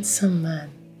handsome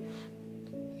man.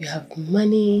 You have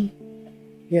money.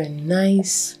 You're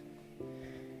nice.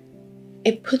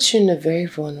 It puts you in a very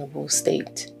vulnerable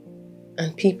state.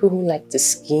 And people who like to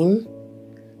scheme,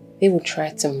 they will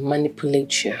try to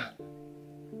manipulate you.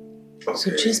 Okay. So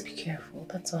just be careful,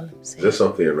 that's all I'm saying. Is there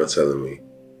something you're not telling me?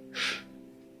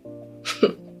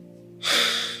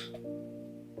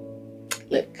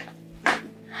 Look.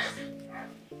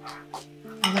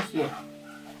 I love you.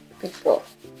 Good boy.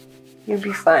 You'll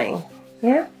be fine.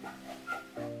 Yeah?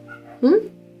 You'll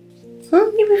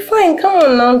be fine. Come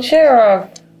on now, cheer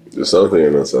up. There's something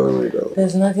you're not telling me though.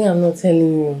 There's nothing I'm not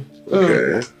telling you.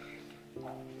 Okay.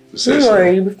 Don't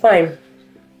worry, you'll be fine.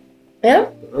 Yeah?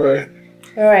 Alright.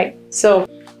 Alright, so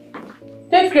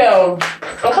take care.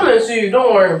 I'll come and see you,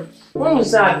 don't worry. When you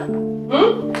sad?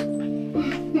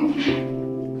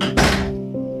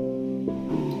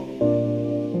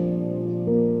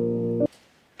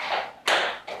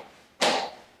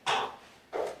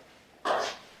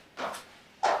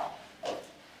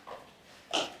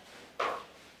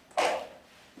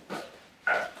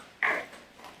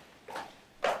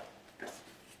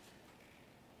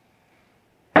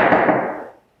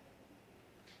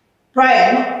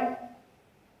 Brian?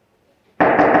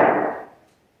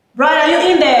 Brian, are you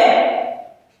in there?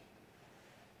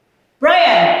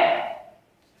 Brian?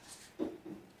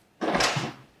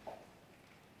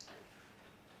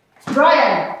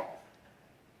 Brian?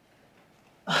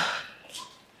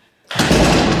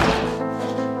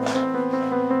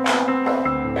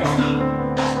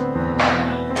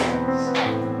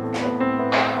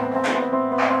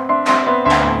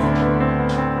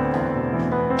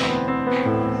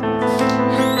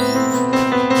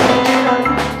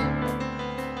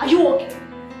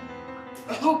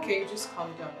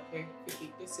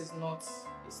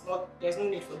 There's no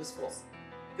need for this force.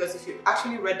 Because if you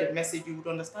actually read the message, you would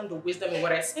understand the wisdom in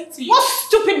what I said to you. What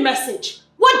stupid message?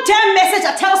 What damn message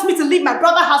that tells me to leave my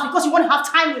brother's house because you want to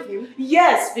have time with him?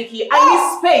 Yes, Vicky, I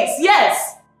need space,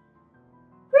 yes!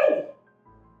 Really?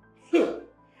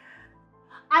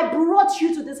 I brought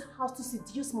you to this house to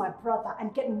seduce my brother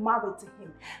and get married to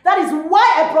him. That is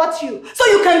why I brought you. So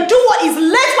you can do what his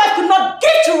late wife could not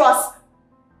give to us.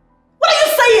 What are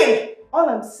you saying? All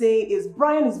I'm saying is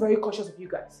Brian is very cautious of you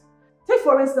guys. Take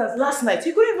for instance, last night,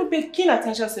 he couldn't even pay keen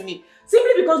attention to me.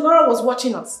 Simply because Nora was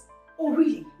watching us. Oh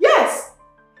really? Yes!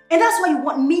 And that's why you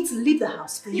want me to leave the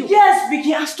house for you? Yes,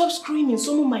 Vicky, and stop screaming.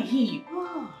 Someone might hear you.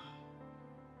 Oh.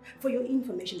 For your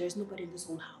information, there is nobody in this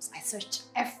whole house. I searched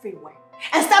everywhere.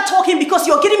 And start talking because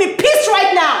you're getting me pissed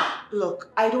right now!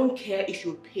 Look, I don't care if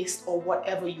you're pissed or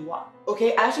whatever you are.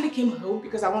 Okay, I actually came home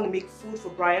because I want to make food for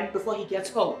Brian before he gets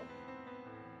home.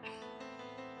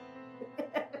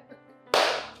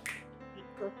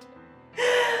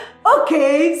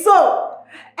 Okay, so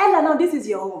Ella, now this is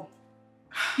your home.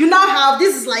 You now have,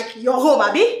 this is like your home,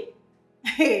 Abby.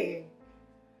 Hey,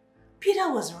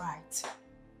 Peter was right.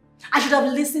 I should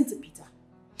have listened to Peter.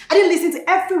 I didn't listen to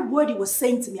every word he was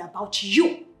saying to me about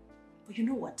you. But you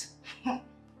know what?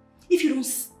 If you don't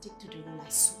stick to the rule, I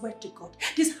swear to God,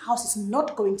 this house is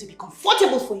not going to be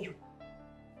comfortable for you.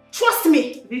 Trust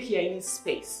me. Vicky, I need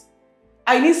space.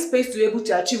 I need space to be able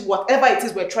to achieve whatever it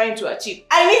is we're trying to achieve.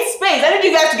 I need space. I need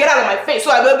you guys to get out of my face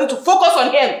so I'll be able to focus on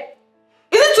him.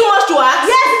 Is it too much to ask?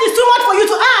 Yes, it is too much for you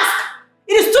to ask.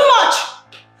 It is too much.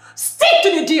 Stick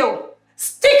to the deal.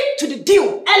 Stick to the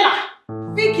deal, Ella.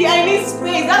 Vicky, I need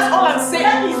space. That's all I'm saying.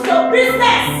 That is your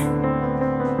business.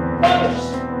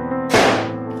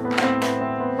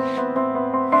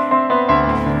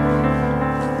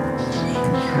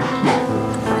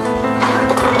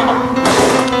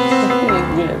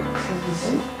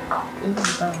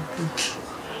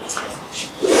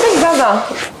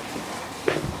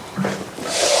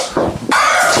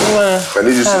 I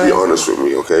need you to be honest with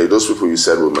me, okay? Those people you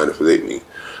said would manipulate me,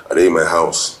 are they in my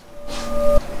house?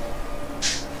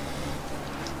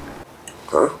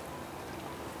 Huh?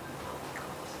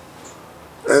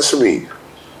 Answer me.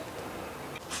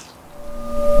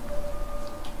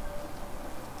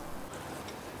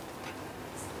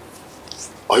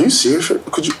 Are you serious?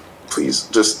 Could you please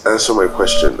just answer my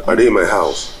question? Are they in my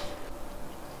house?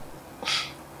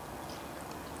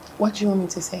 What do you want me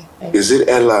to say? Is it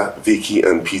Ella, Vicky,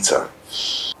 and Peter?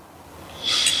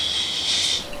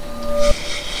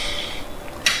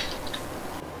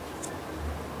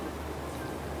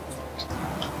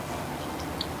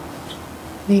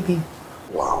 Maybe.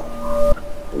 Wow.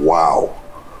 Wow.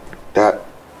 That...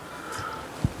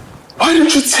 Why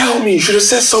didn't you tell me? You should have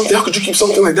said something. How could you keep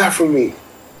something like that from me?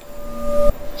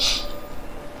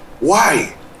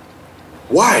 Why?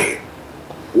 Why?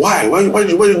 Why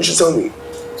didn't you tell me?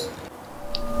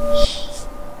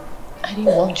 I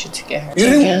didn't want you to get hurt. You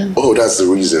didn't? Oh, that's the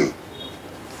reason.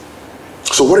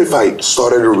 So what if I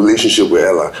started a relationship with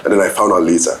Ella and then I found out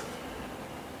later?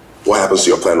 What happens to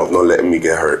your plan of not letting me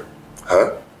get hurt?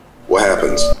 Huh? What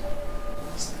happens?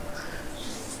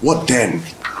 What then?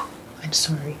 I'm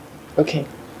sorry. Okay.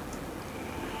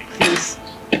 Please.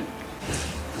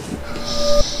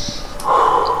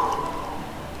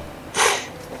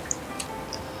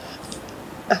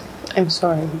 I'm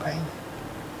sorry, Brian.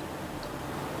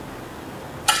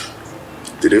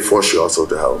 Did they force you out of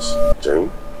the house,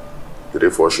 Jane? Did they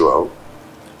force you out?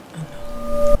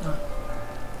 No.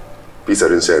 Peter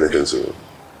didn't say anything to you?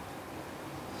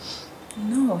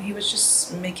 No, he was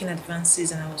just making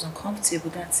advances and I was uncomfortable,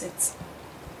 that's it.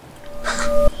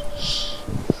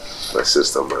 My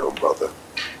sister, my own brother.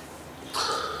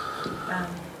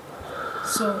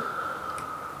 So,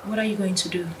 what are you going to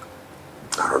do?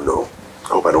 I don't know. I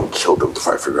hope I don't kill them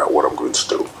before I figure out what I'm going to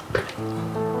do.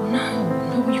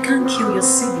 No, you can't kill your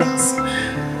siblings.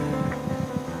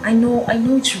 I know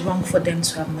it's wrong for them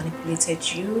to have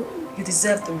manipulated you. You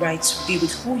deserve the right to be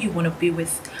with who you want to be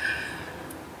with.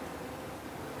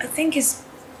 I think it's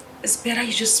better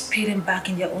you just pay them back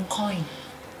in their own coin.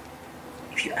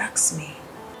 If you ask me.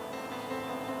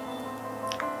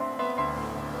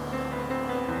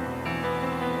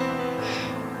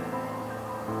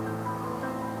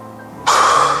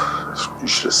 You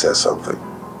should have said something.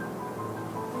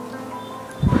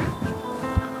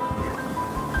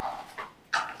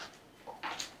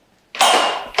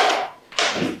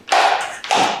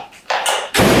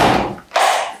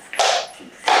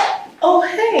 Oh,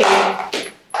 hey.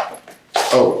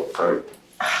 Oh, hi.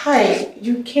 Hi,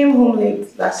 you came home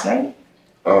late last night?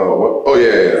 What? Oh,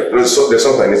 yeah. There's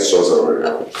something I need to sort out right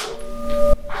now.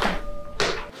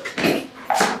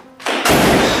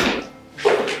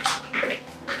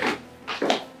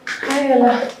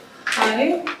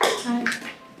 Hi. Hi.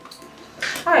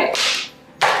 Hi.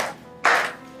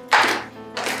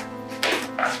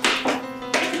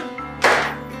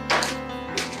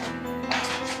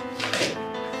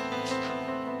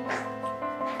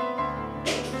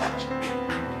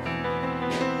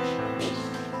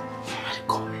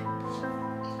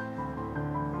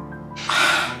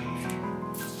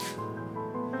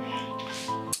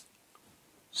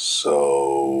 So,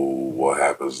 what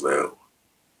happens now?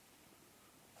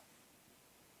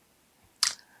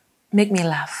 Make me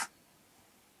laugh.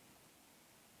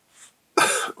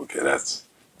 Okay, that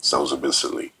sounds a bit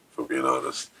silly, for being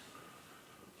honest.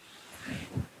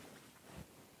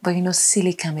 But you know,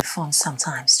 silly can be fun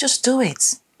sometimes. Just do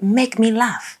it. Make me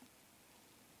laugh.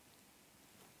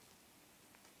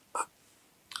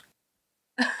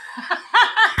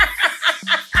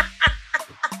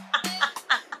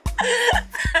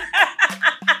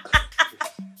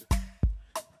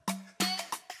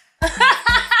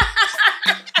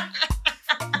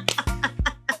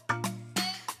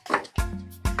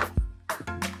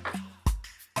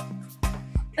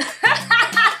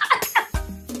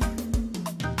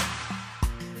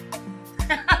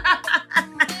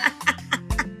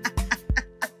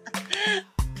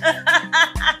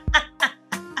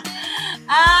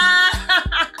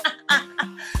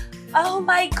 Oh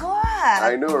my God.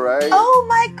 I know, right? Oh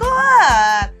my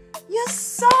God. You're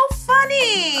so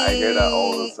funny. I hear that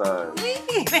all the time.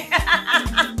 Really?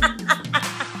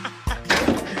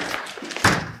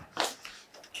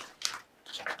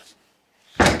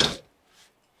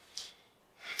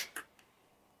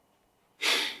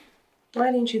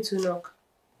 Why didn't you two knock?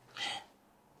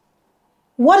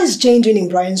 What is Jane doing in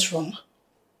Brian's room?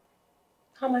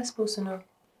 How am I supposed to know?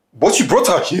 But you brought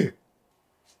her here.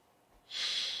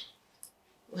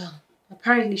 Well,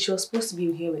 apparently she was supposed to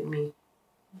be here with me.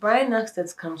 Brian asked her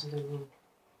to come to the room.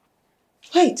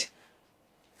 Wait.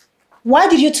 Why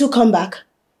did you two come back?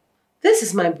 This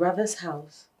is my brother's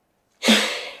house.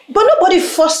 But nobody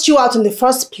forced you out in the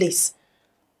first place.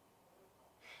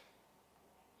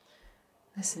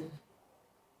 Listen.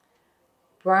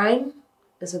 Brian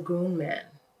is a grown man.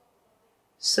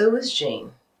 So is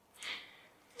Jane.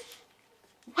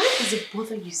 Why does it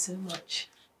bother you so much?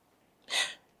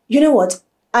 You know what?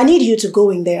 I need you to go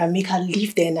in there and make her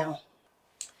leave there now.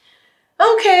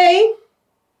 Okay.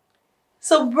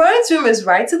 So Brian's room is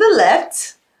right to the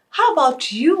left. How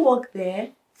about you walk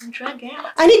there and drag out?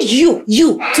 I need you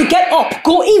to get up.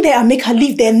 Go in there and make her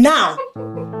leave there now.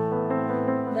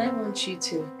 And I want you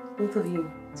to, both of you,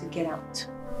 to get out.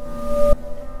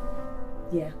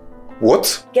 Yeah.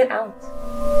 What? Get out.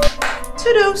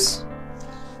 Toodles.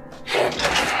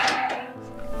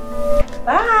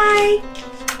 Bye.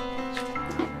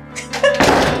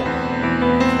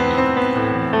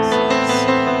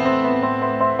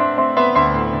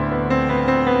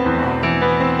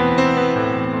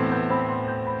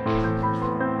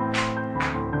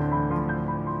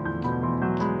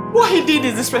 he did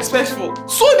is disrespectful.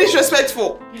 So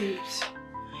disrespectful.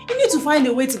 You need to find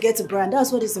a way to get to Brian.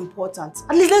 That's what is important.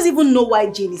 At least let's even know why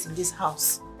Jane is in this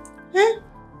house. Huh?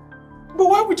 But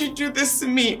why would you do this to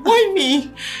me? Why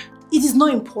me? It is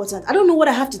not important. I don't know what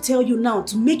I have to tell you now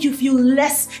to make you feel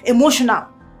less emotional.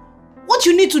 What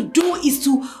you need to do is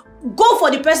to go for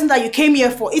the person that you came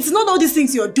here for. It's not all these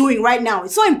things you're doing right now.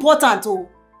 It's so important, oh.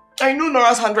 I know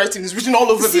Nora's handwriting is written all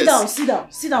over this. Sit down, sit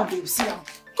down. Sit down, babe. Sit down.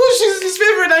 Because she's his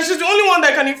favorite and she's the only one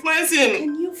that can influence him.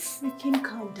 Can you freaking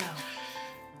calm down?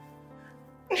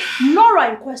 Nora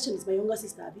in question is my younger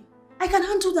sister, Abby. I can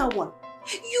handle that one.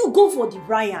 You go for the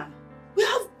Brian. We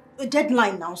have a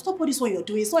deadline now. Stop all this one you're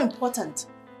doing. It's so important.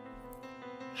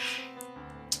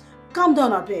 Calm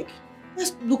down, I beg.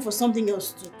 Let's look for something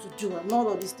else to do and not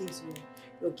all these things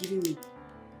you're giving me.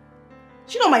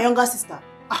 She's not my younger sister.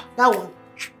 Ah, that one.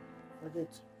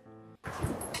 Forget.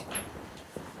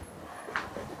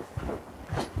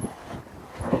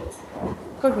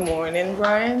 Good morning,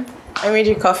 Brian. I made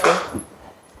you coffee.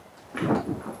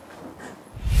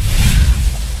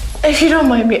 If you don't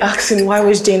mind me asking, why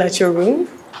was Jane at your room?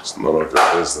 It's none of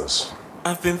your business.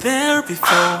 I've been there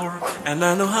before, and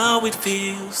I know how it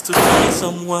feels to find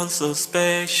someone so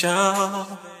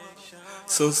special.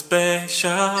 So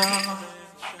special.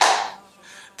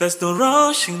 There's no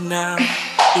rushing now.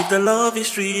 If the love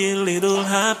is real, it'll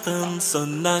happen so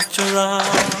natural.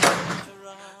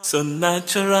 So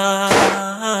natural.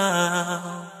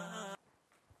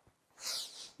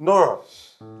 Nora.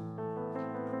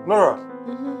 Nora.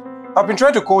 I've been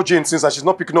trying to call Jane since and she's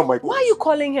not picking up my call. Why are you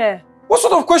calling her? What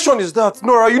sort of question is that?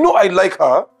 Nora, you know I like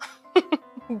her.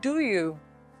 Do you?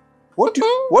 What do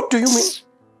you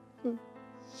mean?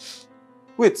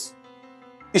 Wait.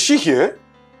 Is she here?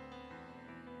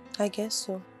 I guess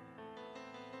so.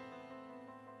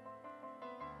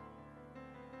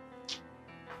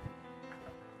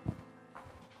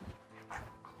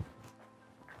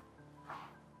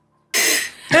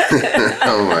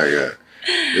 Oh my god.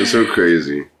 You're so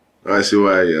crazy. I see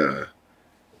why you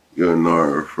and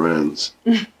Nora are friends.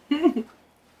 You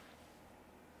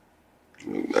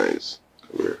look nice.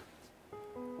 Come here.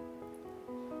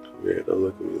 Come here. Don't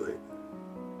look at me like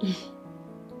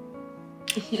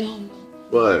that. No.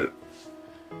 What?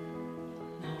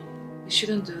 No, we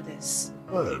shouldn't do this.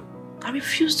 What? I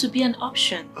refuse to be an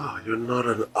option. Oh, you're not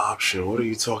an option. What are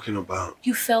you talking about?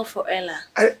 You fell for Ella.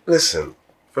 Listen,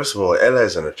 first of all, Ella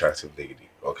is an attractive lady,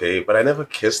 okay? But I never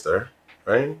kissed her,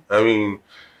 right? I mean,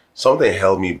 something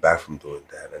held me back from doing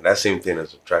that. And that same thing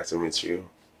is attracting me to you,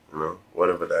 you know?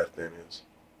 Whatever that thing is.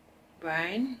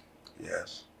 Brian?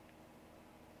 Yes.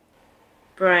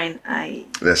 Brian,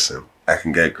 Listen, I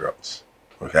can get girls.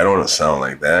 Okay, I don't want to sound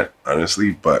like that,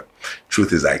 honestly, but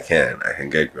truth is I can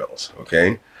get girls,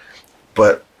 okay?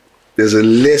 But there's a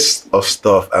list of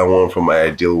stuff I want from my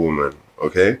ideal woman,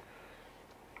 okay?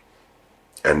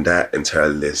 And that entire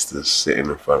list is sitting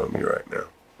in front of me right now.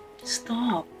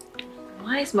 Stop.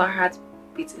 Why is my heart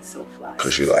beating so fast?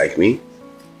 Because you like me?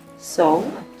 So?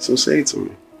 So say it to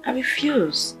me. I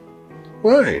refuse.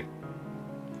 Why?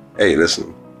 Hey,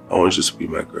 listen, I want you to be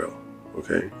my girl,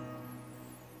 okay?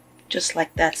 Just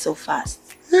like that so fast?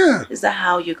 Yeah. Is that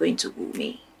how you're going to woo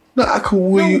me? No, I could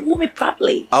woo you. Woo me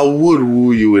properly. I would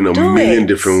woo you in a million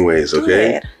different ways, Do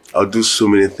okay? it. I'll do so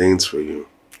many things for you,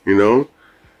 you know?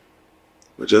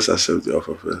 But just accept the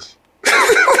offer first.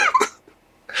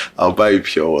 I'll buy you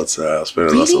pure water. I'll spend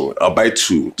a lot of money. I'll buy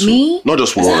two. Me? Not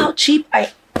just Is one. that how cheap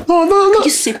I... No. Can you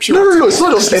say pure water? No, it's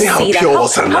not just anyhow pure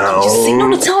water now. How can you say...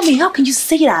 No, tell me. How can you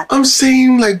say that? I'm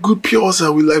saying like good pure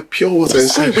water with like pure water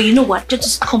Sorry, inside. but you know what?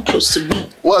 Just come close to me.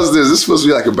 What's this? This is supposed to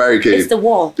be like a barricade. It's the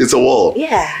wall. It's a wall?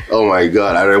 Yeah. Oh my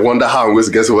god. I wonder how I'm going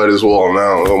to get over this wall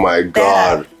now. Oh my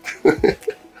god.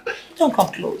 Don't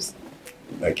come close.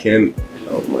 I can't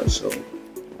help myself.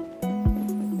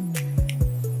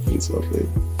 It's okay.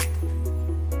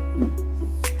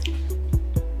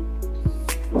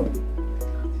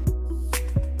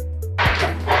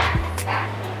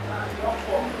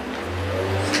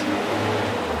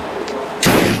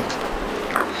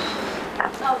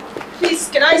 Please,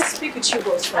 can I speak with you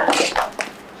both first?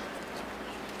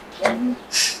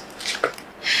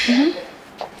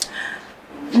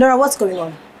 Nora, what's going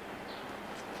on?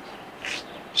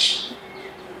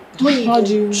 Don't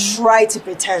even try to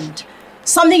pretend.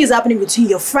 Something is happening between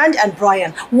your friend and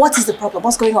Brian. What is the problem?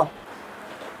 What's going on?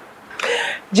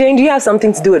 Jane, do you have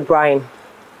something to do with Brian?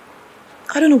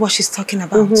 I don't know what she's talking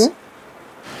about.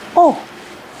 Oh,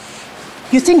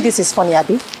 you think this is funny,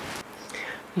 Abby?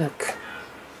 Look,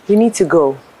 you need to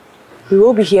go. We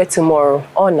will be here tomorrow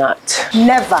or not.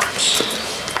 Never.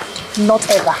 Not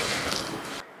ever.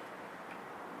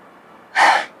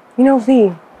 You know,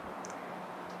 V,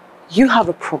 you have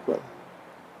a problem.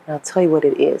 And I'll tell you what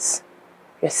it is.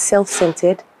 You're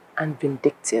self-centered and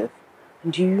vindictive.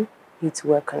 And you need to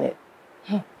work on it.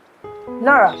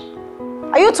 Nara,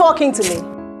 are you talking to me?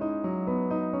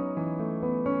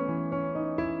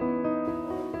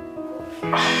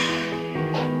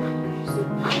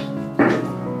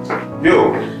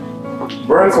 Yo,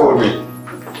 Brian called me.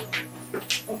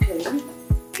 Okay.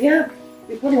 Yeah,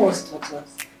 he probably wants to talk to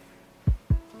us.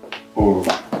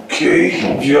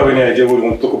 Okay. Do you have any idea what you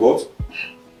want to talk about?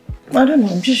 I don't know.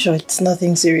 I'm just sure it's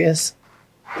nothing serious.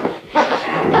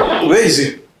 Where is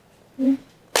he? I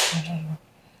don't know.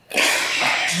 I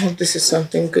hope this is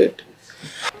something good.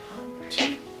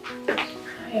 Hi,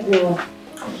 everyone.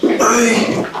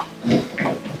 Hi.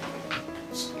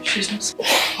 She's not.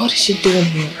 What is she doing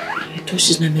here? I thought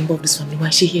she's not a member of this family. Why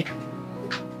is she here?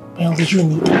 Well, you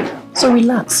need her. So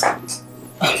relax.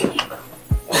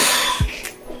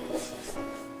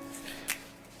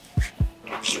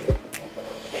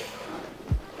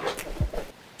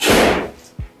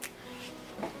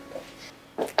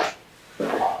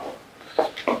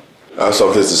 I have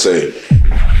something to say.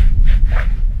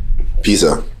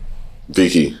 Peter,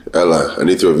 Vicky, Ella, I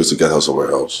need 3 of you to get out of my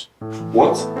house.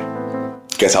 What?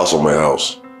 Get out of my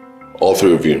house. All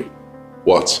 3 of you.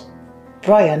 What?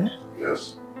 Brian?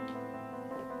 Yes.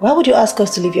 Why would you ask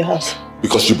us to leave your house?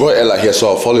 Because you brought Ella here, so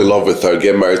I'll fall in love with her,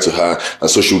 get married to her, and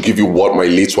so she'll give you what my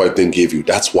late wife didn't give you.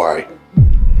 That's why.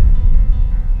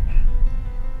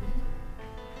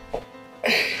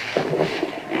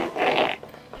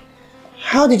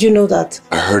 How did you know that?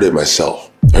 I heard it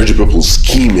myself. I heard you people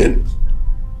scheming.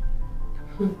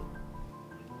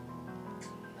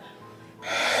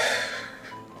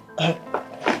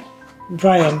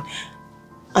 Brian,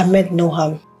 I meant no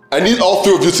harm. I need all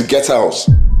 3 of you to get out.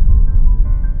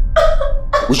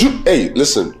 Would you? Hey,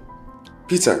 listen.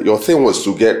 Peter, your thing was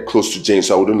to get close to Jane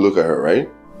so I wouldn't look at her, right?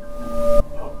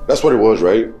 That's what it was,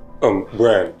 right?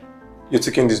 Brian, you're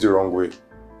taking this the wrong way.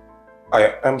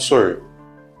 I'm sorry.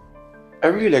 I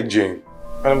really like Jane,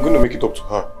 and I'm going to make it up to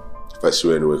her. If I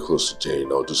swear anywhere close to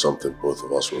Jane, I'll do something both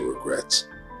of us will regret.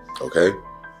 Okay?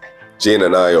 Jane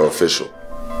and I are official.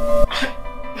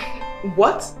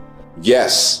 What?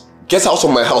 Yes. Get out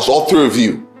of my house, all 3 of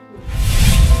you.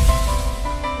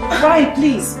 Brian,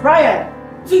 please. Brian.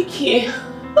 Vicky.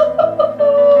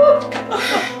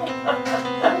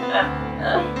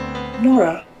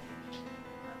 Nora.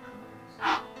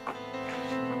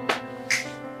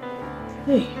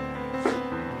 Hey.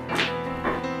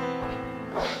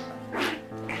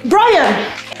 Brian!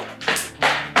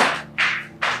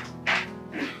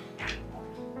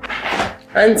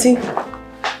 Auntie,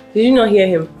 did you not hear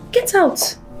him? Get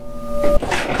out!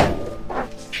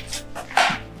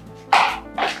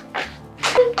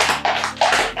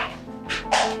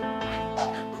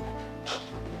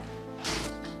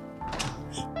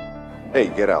 Hey,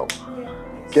 get out.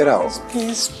 Get out.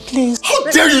 Please, please. How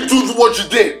dare you do what you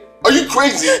did? Are you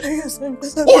crazy?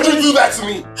 Why would you do that to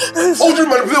me? Why would you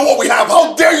manipulate what we have?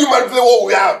 How dare you manipulate what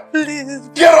we have? Please.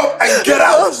 Get up and get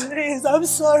out. Please, I'm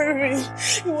sorry.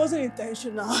 It wasn't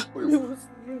intentional. It was...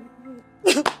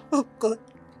 Oh, God.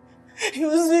 It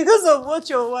was because of what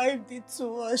your wife did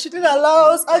to us. She didn't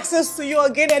allow us access to you or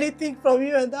gain anything from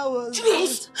you, and that was... Do you know how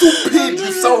stupid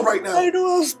you sound right now? I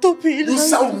know how stupid. You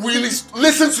sound really...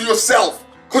 Listen to yourself.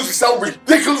 Because you sound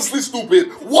ridiculously stupid.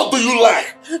 What do you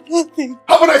lack? Nothing.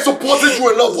 Haven't I supported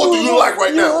you enough? What do you lack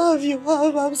right now? You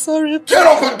have. I'm sorry. Get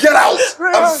up and get out.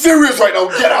 I'm serious right now.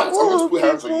 Get out. What will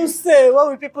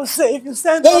people say if you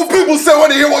send What will people say when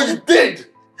they hear what you did?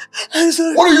 I'm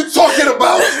sorry. What are you talking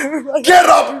about? Get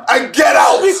up and get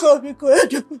out.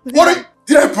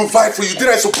 Did I provide for you? Did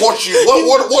I support you?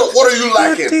 What are you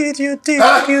lacking? You did.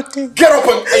 Huh? You did. Get up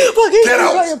and get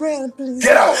out. Brian, please.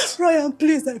 Get out. Brian,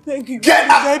 please, I beg you. Get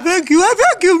out. I beg you,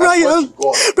 Brian.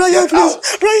 Brian, please.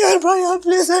 Out. Brian,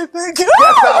 please, I beg you. Get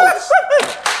out.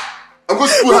 I'm going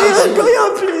to put hands on you.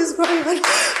 Brian, please, Brian, please.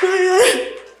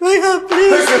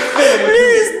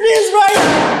 Please,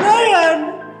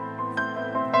 Brian.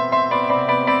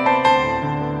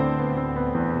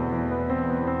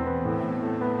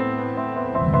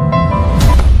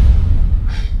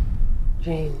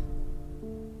 Jane,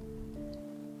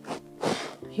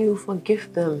 he will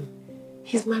forgive them.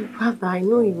 He's my brother, I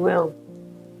know he will.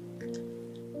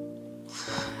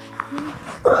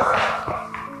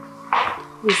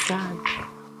 He's sad.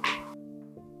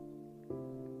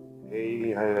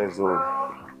 Hey, how you guys doing?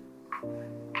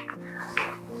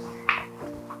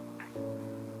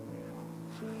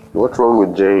 What's wrong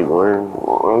with Jane?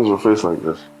 Why is your face like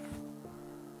this?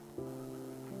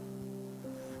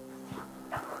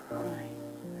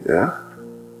 Yeah?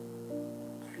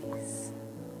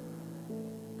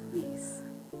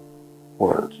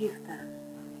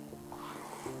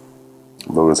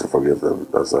 I'm not going to forgive them.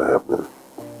 That's not happening.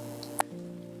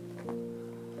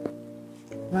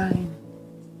 Ryan.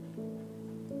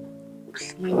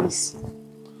 Please.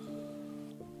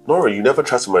 Nora, you never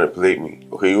tried to manipulate me.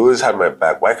 Okay, you always had my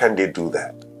back. Why can't they do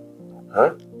that?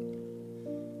 Huh?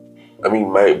 I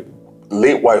mean, my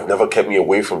late wife never kept me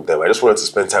away from them. I just wanted to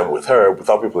spend time with her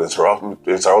without people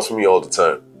interrupting me all the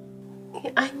time.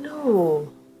 I know.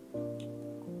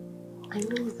 I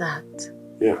know that.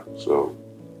 Yeah, so...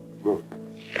 No.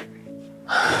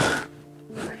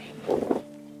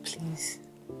 Please.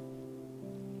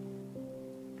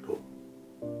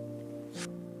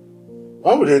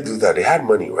 Why would they do that? They had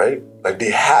money, right? Like,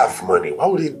 they have money. Why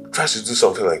would they try to do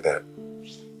something like that?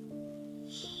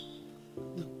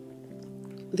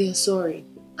 They're sorry.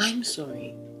 I'm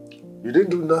sorry. You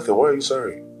didn't do nothing. Why are you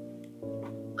sorry?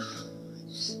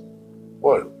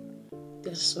 What?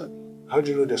 They're sorry. How do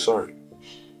you know they're sorry?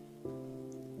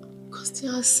 Because they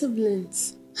are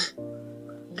siblings.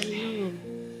 I know.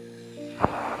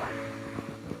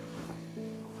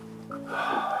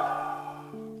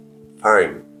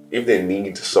 Fine. If they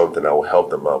need something, I will help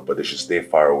them out, but they should stay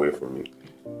far away from me.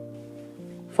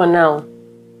 For now.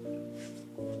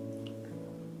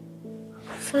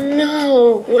 For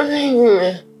now.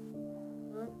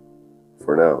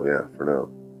 For now, yeah, for now.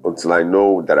 Until I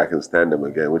know that I can stand them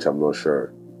again, which I'm not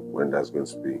sure when that's going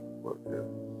to be. But, yeah.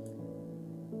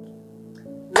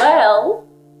 Well,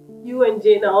 you and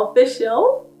Jane are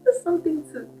official. There's something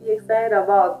to be excited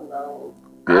about now.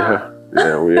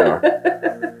 Yeah, we are.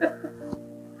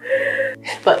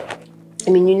 But, I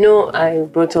mean, you know, I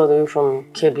brought all the way from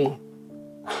Kebbi.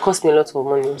 It cost me a lot of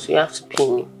money, so you have to pay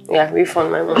me. Yeah,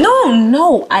 refund my money.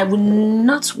 No, I will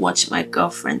not watch my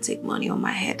girlfriend take money on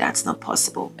my head. That's not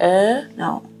possible.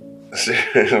 No.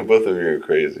 Both of you are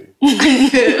crazy.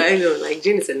 I know, like,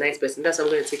 Jane is a nice person. That's why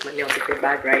I'm going to take money out of her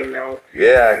bag right now.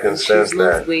 Yeah, I can sense that. She's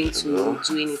not going to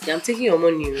do anything. I'm taking your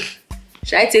money.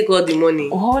 Should I take all the money?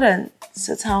 Oh, hold on.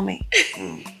 So tell me.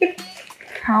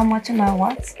 How much am I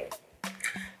worth?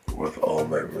 Worth all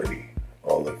my money.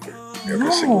 All of it.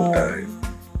 Every single dime.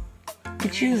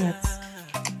 But use it.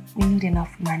 We need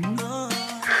enough money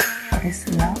for this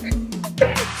love.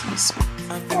 So sweet.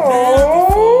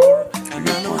 Oh. Come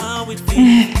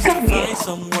here.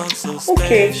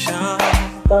 Okay.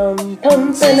 Bum,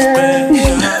 bum,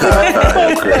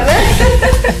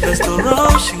 There's no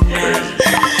rushing now.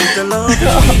 With the love you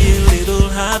feel, it'll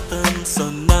happen so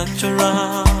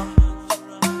natural.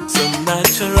 So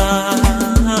natural.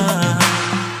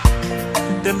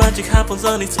 The magic happens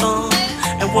on its own.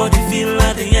 And what you feel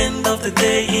at the end of the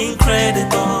day,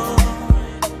 incredible.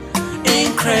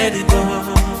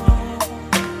 Incredible.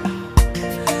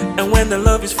 And when the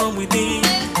love is from within,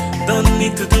 don't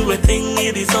need to do a thing,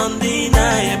 it is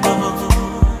undeniable.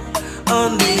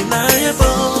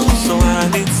 Undeniable. So I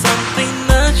need something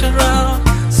natural,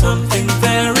 something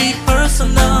very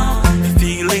personal, a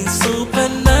feeling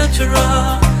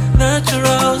supernatural,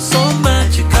 natural, so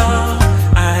magical.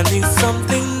 I need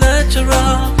something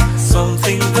natural,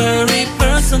 something very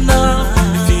personal,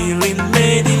 a feeling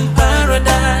made in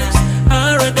paradise,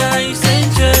 paradise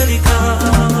angelical.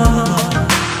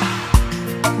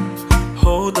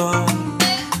 Hold on,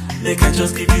 make I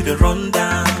just give you the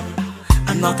rundown.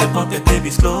 I'm not a puppet, baby,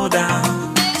 slow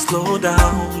down,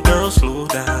 girl, slow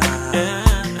down. Yeah.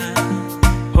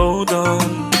 Hold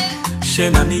on,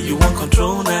 Shane, I need you on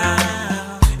control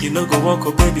now. You know go walk,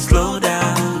 oh baby, slow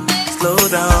down, please slow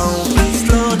down.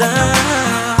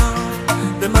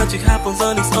 The magic happens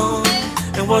on its own,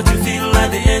 and what you feel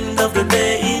at the end of the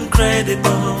day,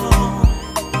 incredible,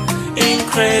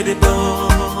 incredible.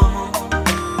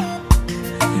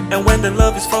 And when the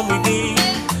love is from within,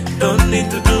 don't need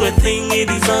to do a thing, it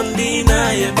is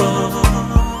undeniable,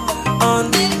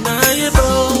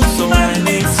 undeniable. So I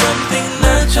need something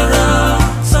natural,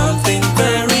 something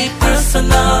very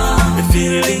personal, a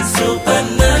feeling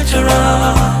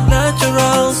supernatural,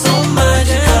 natural, so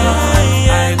magical.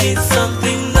 I need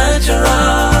something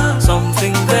natural,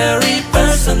 something very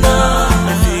personal,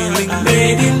 a feeling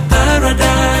made in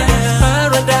paradise,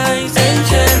 paradise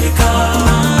angelical.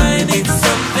 I need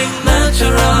something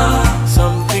natural,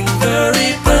 something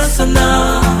very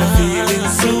personal, a feeling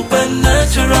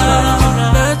supernatural,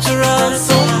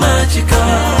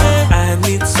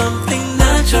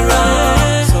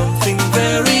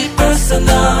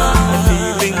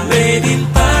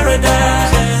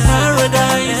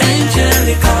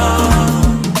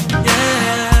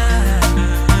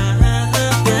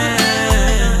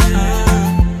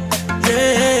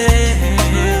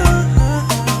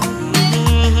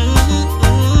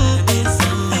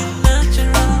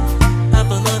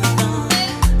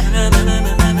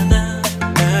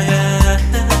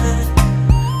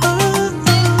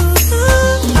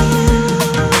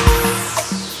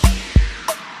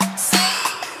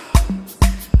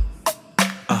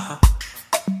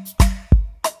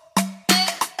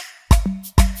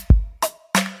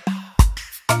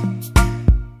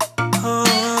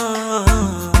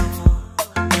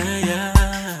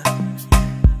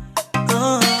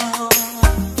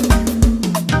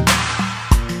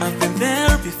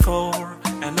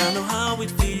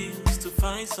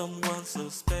 someone so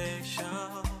special.